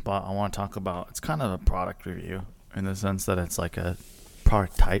brand, but I want to talk about. It's kind of a product review in the sense that it's like a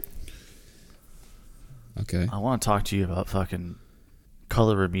product type. Okay. I want to talk to you about fucking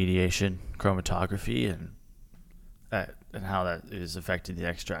color remediation, chromatography, and how that is affecting the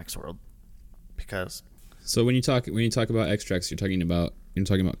extracts world. Because so when you talk about extracts, you're talking about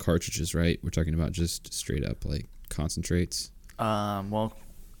cartridges, right? We're talking about just straight up like concentrates. Well,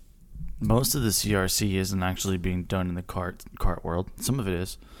 most of the CRC isn't actually being done in the cart world. Some of it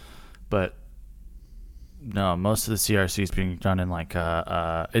is, but no, most of the CRC is being done in like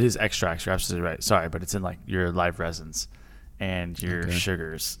it is extracts. You're absolutely right. Sorry, but it's in like your live resins and your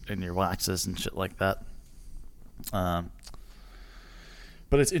sugars and your waxes and shit like that.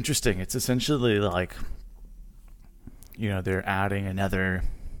 But it's interesting. It's essentially like, you know, they're adding another.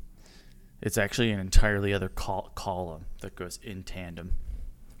 It's actually an entirely other column that goes in tandem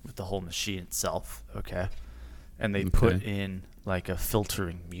with the whole machine itself. Okay, and they put in like a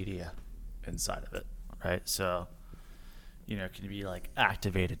filtering media inside of it, right? So, it can be like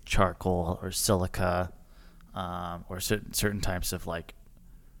activated charcoal or silica, or certain types of like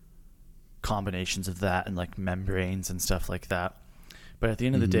combinations of that, and like membranes and stuff like that. But at the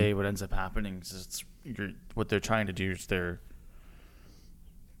end of the day, what ends up happening is what they're trying to do is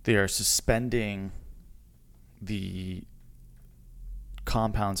they are suspending the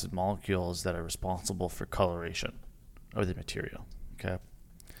compounds and molecules that are responsible for coloration of the material. Okay.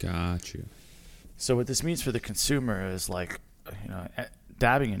 Got you. So what this means for the consumer is like,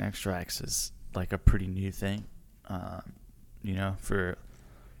 dabbing in extracts is like a pretty new thing. For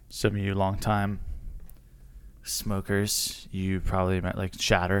some of you long time smokers, you probably met like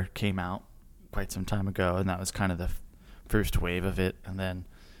Shatter came out quite some time ago, and that was kind of the first wave of it. And then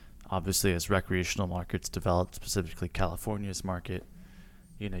obviously as recreational markets developed, specifically California's market,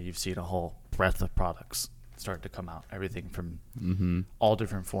 you've seen a whole breadth of products start to come out. Everything from all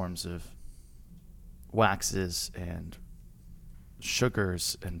different forms of waxes and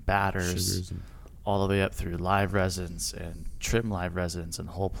sugars and batters, all the way up through live resins and trim live resins and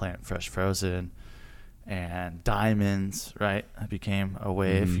whole plant fresh frozen and diamonds, right? It became a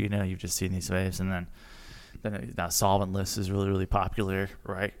wave. You've just seen these waves. And then now solventless is really, really popular,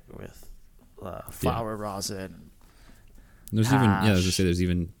 right? With flower rosin. There's hash. I was gonna say there's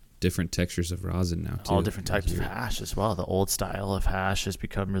even different textures of rosin now too. All different types of hash as well. The old style of hash has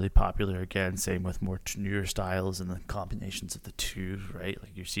become really popular again. Same with more newer styles and the combinations of the two, right?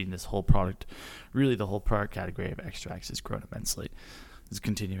 Like you're seeing this whole product, really the whole product category of extracts has grown immensely. It's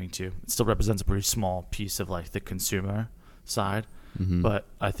continuing to. It still represents a pretty small piece of like the consumer side, but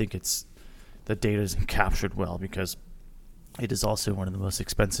I think the data isn't captured well because it is also one of the most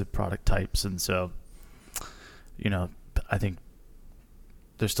expensive product types, and so I think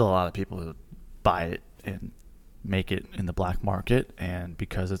there's still a lot of people who buy it and make it in the black market, and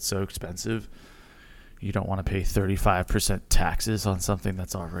because it's so expensive, you don't want to pay 35% taxes on something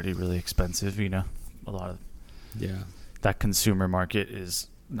that's already really expensive. A lot of that consumer market is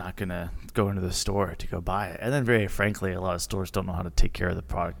not going to go into the store to go buy it. And then very frankly, a lot of stores don't know how to take care of the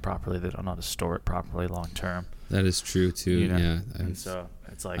product properly. They don't know how to store it properly long term. That is true too. Yeah. And so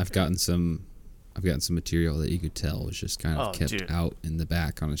it's like I've gotten some material that you could tell was just kind of kept out in the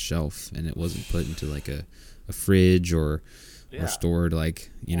back on a shelf, and it wasn't put into like a fridge or stored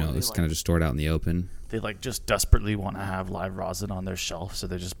like, it was kind of just stored out in the open. They like just desperately want to have live rosin on their shelf, so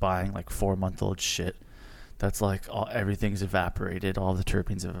they're just buying like 4-month-old shit. That's like everything's evaporated. All the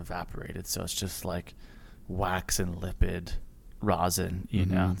terpenes have evaporated. So it's just like wax and lipid rosin,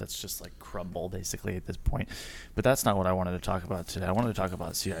 that's just like crumble basically at this point. But that's not what I wanted to talk about today. I wanted to talk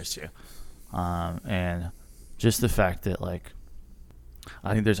about CRC. And just the fact that like,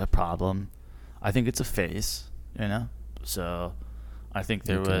 I think there's a problem. I think it's a phase, So I think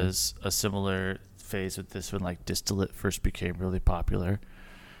there was a similar phase with this when like distillate first became really popular.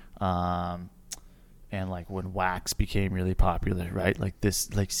 And like when wax became really popular, right? Like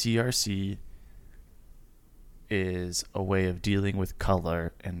this, like CRC is a way of dealing with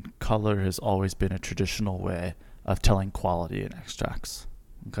color, and color has always been a traditional way of telling quality in extracts.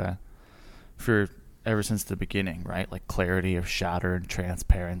 Okay. Ever since the beginning, right? Like clarity of shatter and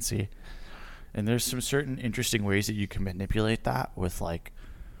transparency. And there's some certain interesting ways that you can manipulate that with like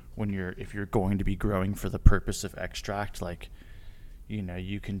if you're going to be growing for the purpose of extract, like,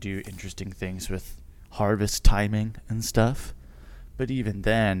 you can do interesting things with harvest timing and stuff. But even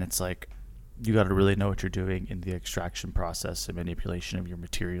then, it's like you got to really know what you're doing in the extraction process and manipulation of your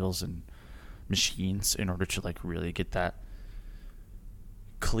materials and machines in order to like really get that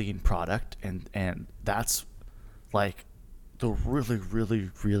clean product. And that's like the really, really,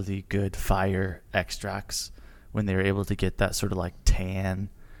 really good fire extracts, when they were able to get that sort of like tan,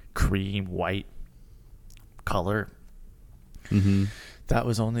 cream, white color. That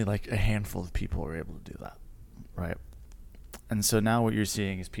was only like a handful of people were able to do that, right? And so now what you're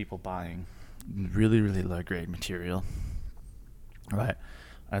seeing is people buying really, really low grade material, right?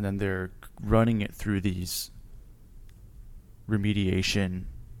 And then they're running it through these remediation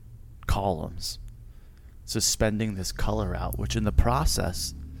columns, suspending this color out, which in the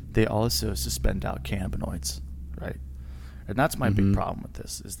process, they also suspend out cannabinoids, right? And that's my big problem with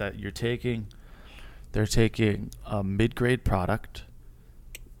this, is that they're taking a mid-grade product,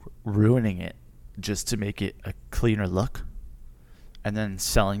 ruining it just to make it a cleaner look, and then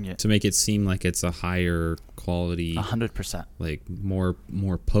selling it to make it seem like it's a higher quality, 100%, like more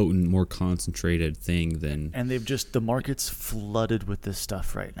potent, more concentrated thing than. And the market's flooded with this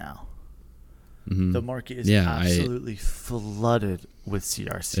stuff right now. The market is absolutely flooded with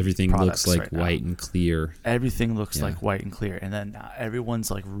CRC. Everything looks like white and clear. Everything looks like white and clear, and then now everyone's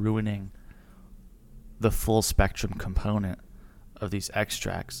like ruining the full spectrum component of these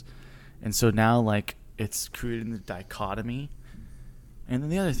extracts. And so now, like, it's creating the dichotomy. And then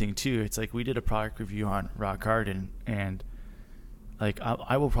the other thing too, it's like we did a product review on Rock Garden, and like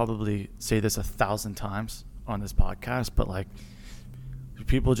I will probably say this 1,000 times on this podcast, but like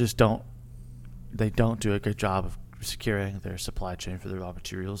people just don't do a good job of securing their supply chain for their raw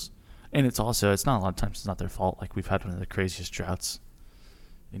materials. And it's not a lot of times it's not their fault. Like, we've had one of the craziest droughts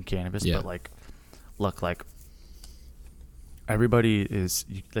in cannabis, but like, look, like everybody is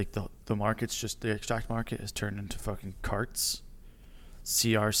like the market's just, the extract market is turned into fucking carts,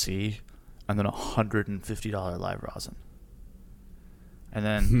 CRC, and then $150 live rosin. And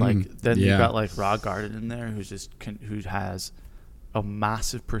then you got like Raw Garden in there who has a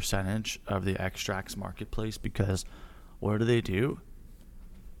massive percentage of the extracts marketplace, because what do?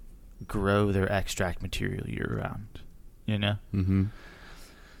 Grow their extract material year round, you know? Mm-hmm.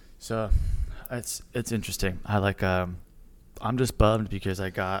 So it's interesting. I like, I'm just bummed because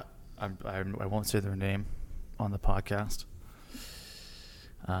I won't say their name on the podcast.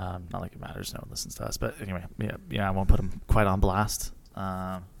 Not like it matters. No one listens to us, but anyway, yeah, I won't put them quite on blast.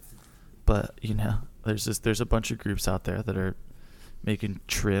 But you know, there's a bunch of groups out there that are making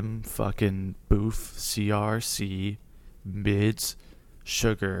trim, fucking boof, CRC, mids,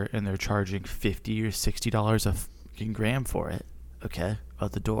 sugar, and they're charging $50 or $60 a fucking gram for it. Okay,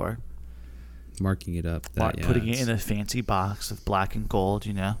 out the door. Marking it up, putting it in a fancy box with black and gold,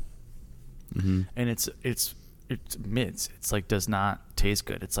 you know. Mm-hmm. And it's mids. It's like does not taste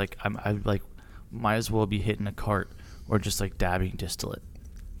good. It's like I like might as well be hitting a cart or just like dabbing distillate,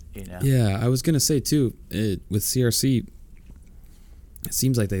 you know. Yeah, I was gonna say too, with CRC, it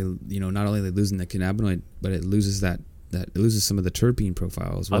seems like they, you know, not only are they losing the cannabinoid, but it loses it loses some of the terpene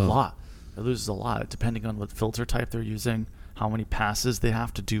profile as well. A lot. It loses a lot depending on what filter type they're using, how many passes they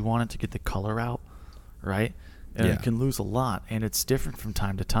have to do on it to get the color out, right? And it can lose a lot, and it's different from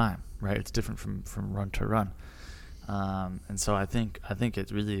time to time, right? It's different from run to run. And so I think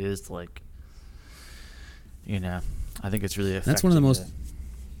it really is like, you know, I think it's really affecting. That's one of the most.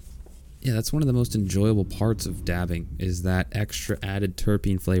 Yeah, that's one of the most enjoyable parts of dabbing, is that extra added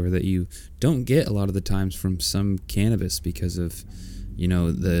terpene flavor that you don't get a lot of the times from some cannabis because of, you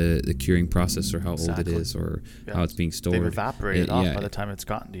know, the curing process or how old it is or how it's being stored. They've evaporated off by the time it's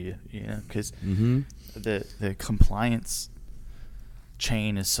gotten to you, you know, because the compliance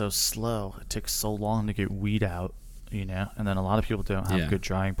chain is so slow. It takes so long to get weed out, you know, and then a lot of people don't have good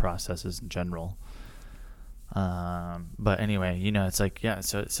drying processes in general. But anyway, you know, it's like,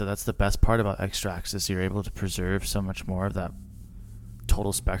 so that's the best part about extracts, is you're able to preserve so much more of that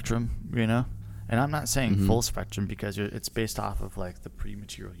total spectrum, you know. And I'm not saying full spectrum, because it's based off of like the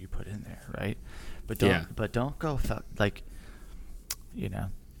pre-material you put in there, right? But don't go like, you know,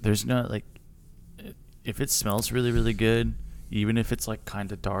 there's no like, if it smells really, really good, even if it's like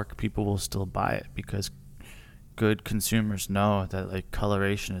kind of dark, people will still buy it, because good consumers know that like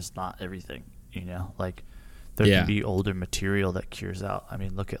coloration is not everything, you know. Like, there can be older material that cures out. I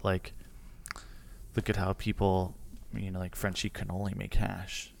mean, look at how people, you know, like Frenchie cannoli make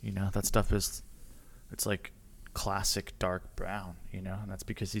hash, you know. That stuff it's like classic dark brown, you know, and that's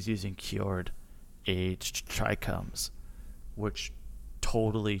because he's using cured, aged trichomes, which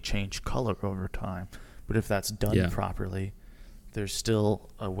totally change color over time. But if that's done properly, there's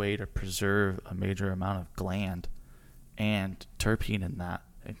still a way to preserve a major amount of gland and terpene in that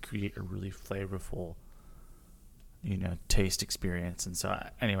and create a really flavorful, you know, taste experience. And so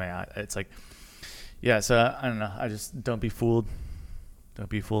anyway, it's like, so I don't know. I just don't be fooled. Don't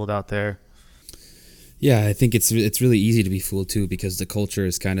be fooled out there. Yeah, I think it's really easy to be fooled too, because the culture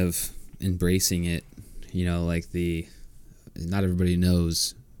is kind of embracing it. You know, like not everybody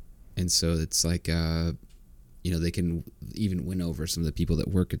knows, and so it's like, you know, they can even win over some of the people that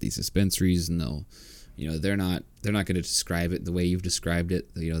work at these dispensaries, and they'll, you know, they're not going to describe it the way you've described it.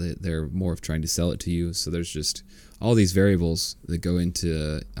 You know, they're more of trying to sell it to you. So there's just all these variables that go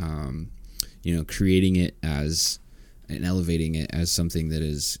into, you know, creating it as and elevating it as something that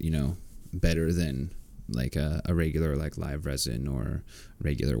is, you know, better than like a regular like live resin or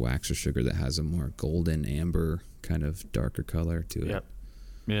regular wax or sugar that has a more golden amber kind of darker color to it.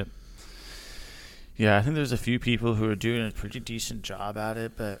 Yep. Yeah, I think there's a few people who are doing a pretty decent job at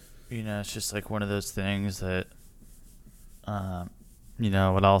it, but you know, it's just like one of those things that, you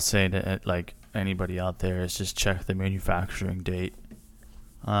know, what I'll say to like anybody out there is just check the manufacturing date,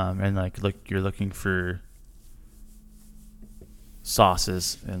 and like you're looking for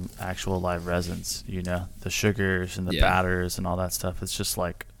sauces and actual live resins, you know, the sugars and the batters and all that stuff. It's just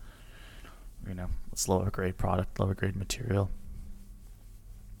like, you know, it's lower grade product, lower grade material.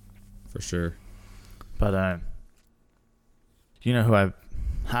 For sure. But you know who I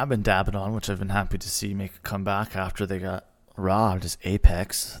have been dabbing on, which I've been happy to see make a comeback after they got robbed, is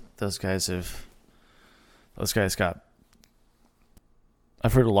Apex. Those guys got,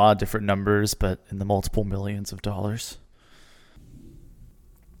 I've heard a lot of different numbers, but in the multiple millions of dollars.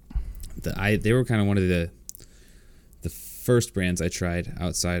 They were kind of one of the first brands I tried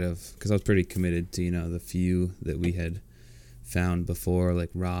outside of, because I was pretty committed to, the few that we had found before,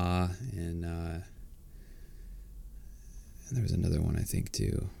 like Raw, and there was another one I think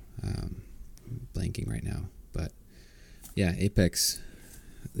too. Blanking right now, but yeah, Apex.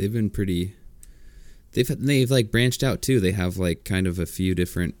 They've been pretty. They've like branched out too. They have like kind of a few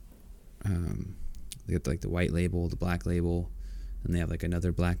different. They got like the white label, the black label, and they have like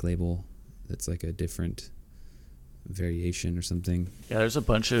another black label that's like a different variation or something. Yeah, there's a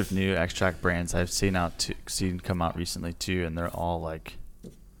bunch of new extract brands I've seen come out recently too, and they're all like,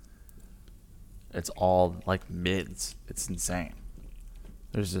 it's all like mids. It's insane.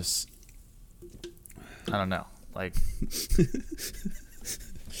 There's this, I don't know, like,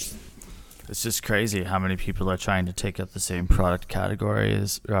 it's just crazy how many people are trying to take up the same product category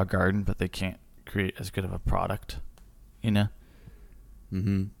as Raw Garden, but they can't create as good of a product,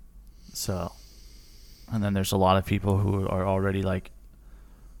 Mm-hmm. So, and then there's a lot of people who are already like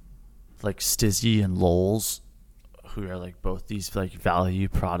Stizzy and Lols, who are like both these like value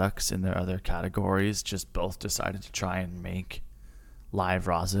products in their other categories, just both decided to try and make live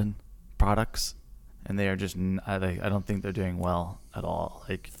rosin products, and they are just I don't think they're doing well at all.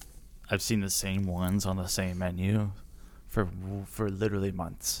 Like, I've seen the same ones on the same menu for literally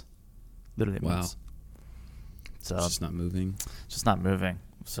months. Wow. So it's just not moving.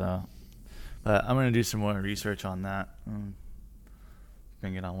 So, but I'm gonna do some more research on that.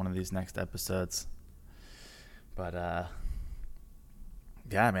 Bring it on one of these next episodes. But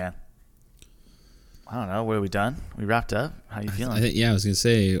yeah, man. I don't know. Were we done? We wrapped up? How you feeling? I was gonna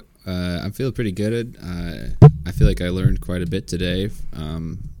say I'm feeling pretty good. I feel like I learned quite a bit today,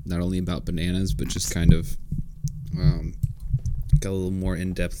 not only about bananas, but just kind of got a little more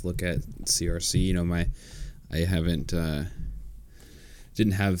in-depth look at CRC. I haven't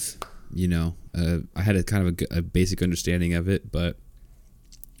didn't have I had a kind of a basic understanding of it, but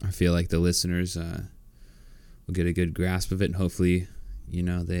I feel like the listeners will get a good grasp of it, and hopefully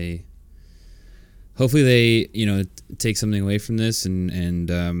they take something away from this,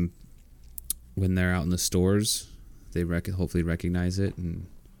 and when they're out in the stores, they hopefully recognize it and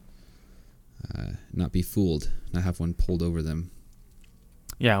not be fooled, not have one pulled over them.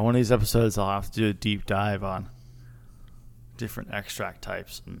 Yeah, one of these episodes I'll have to do a deep dive on different extract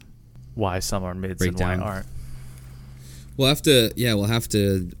types and why some are mids and why aren't. We'll have to do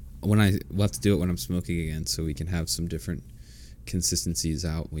it when I'm smoking again, so we can have some different consistencies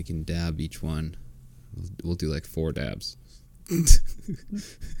out. We can dab each one. We'll do like 4 dabs.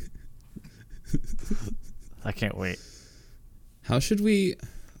 I can't wait. How should we?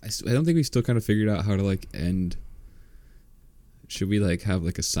 I don't think we still kind of figured out how to like end. Should we like have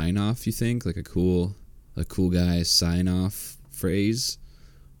like a sign off? You think like a cool guy sign off phrase,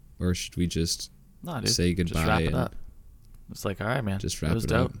 or should we just say goodbye? Just wrap it up. It's like, all right, man. Just wrap it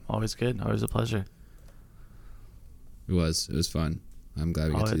dope. up. Always good. Always a pleasure. It was fun. I'm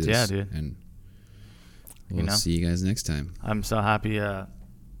glad we got to do this. Yeah, dude. And we'll see you guys next time. I'm so happy I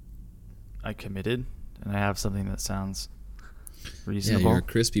committed, and I have something that sounds reasonable. Yeah, you're a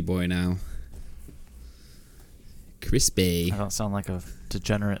crispy boy now. Crispy. I don't sound like a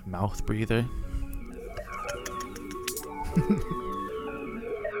degenerate mouth breather.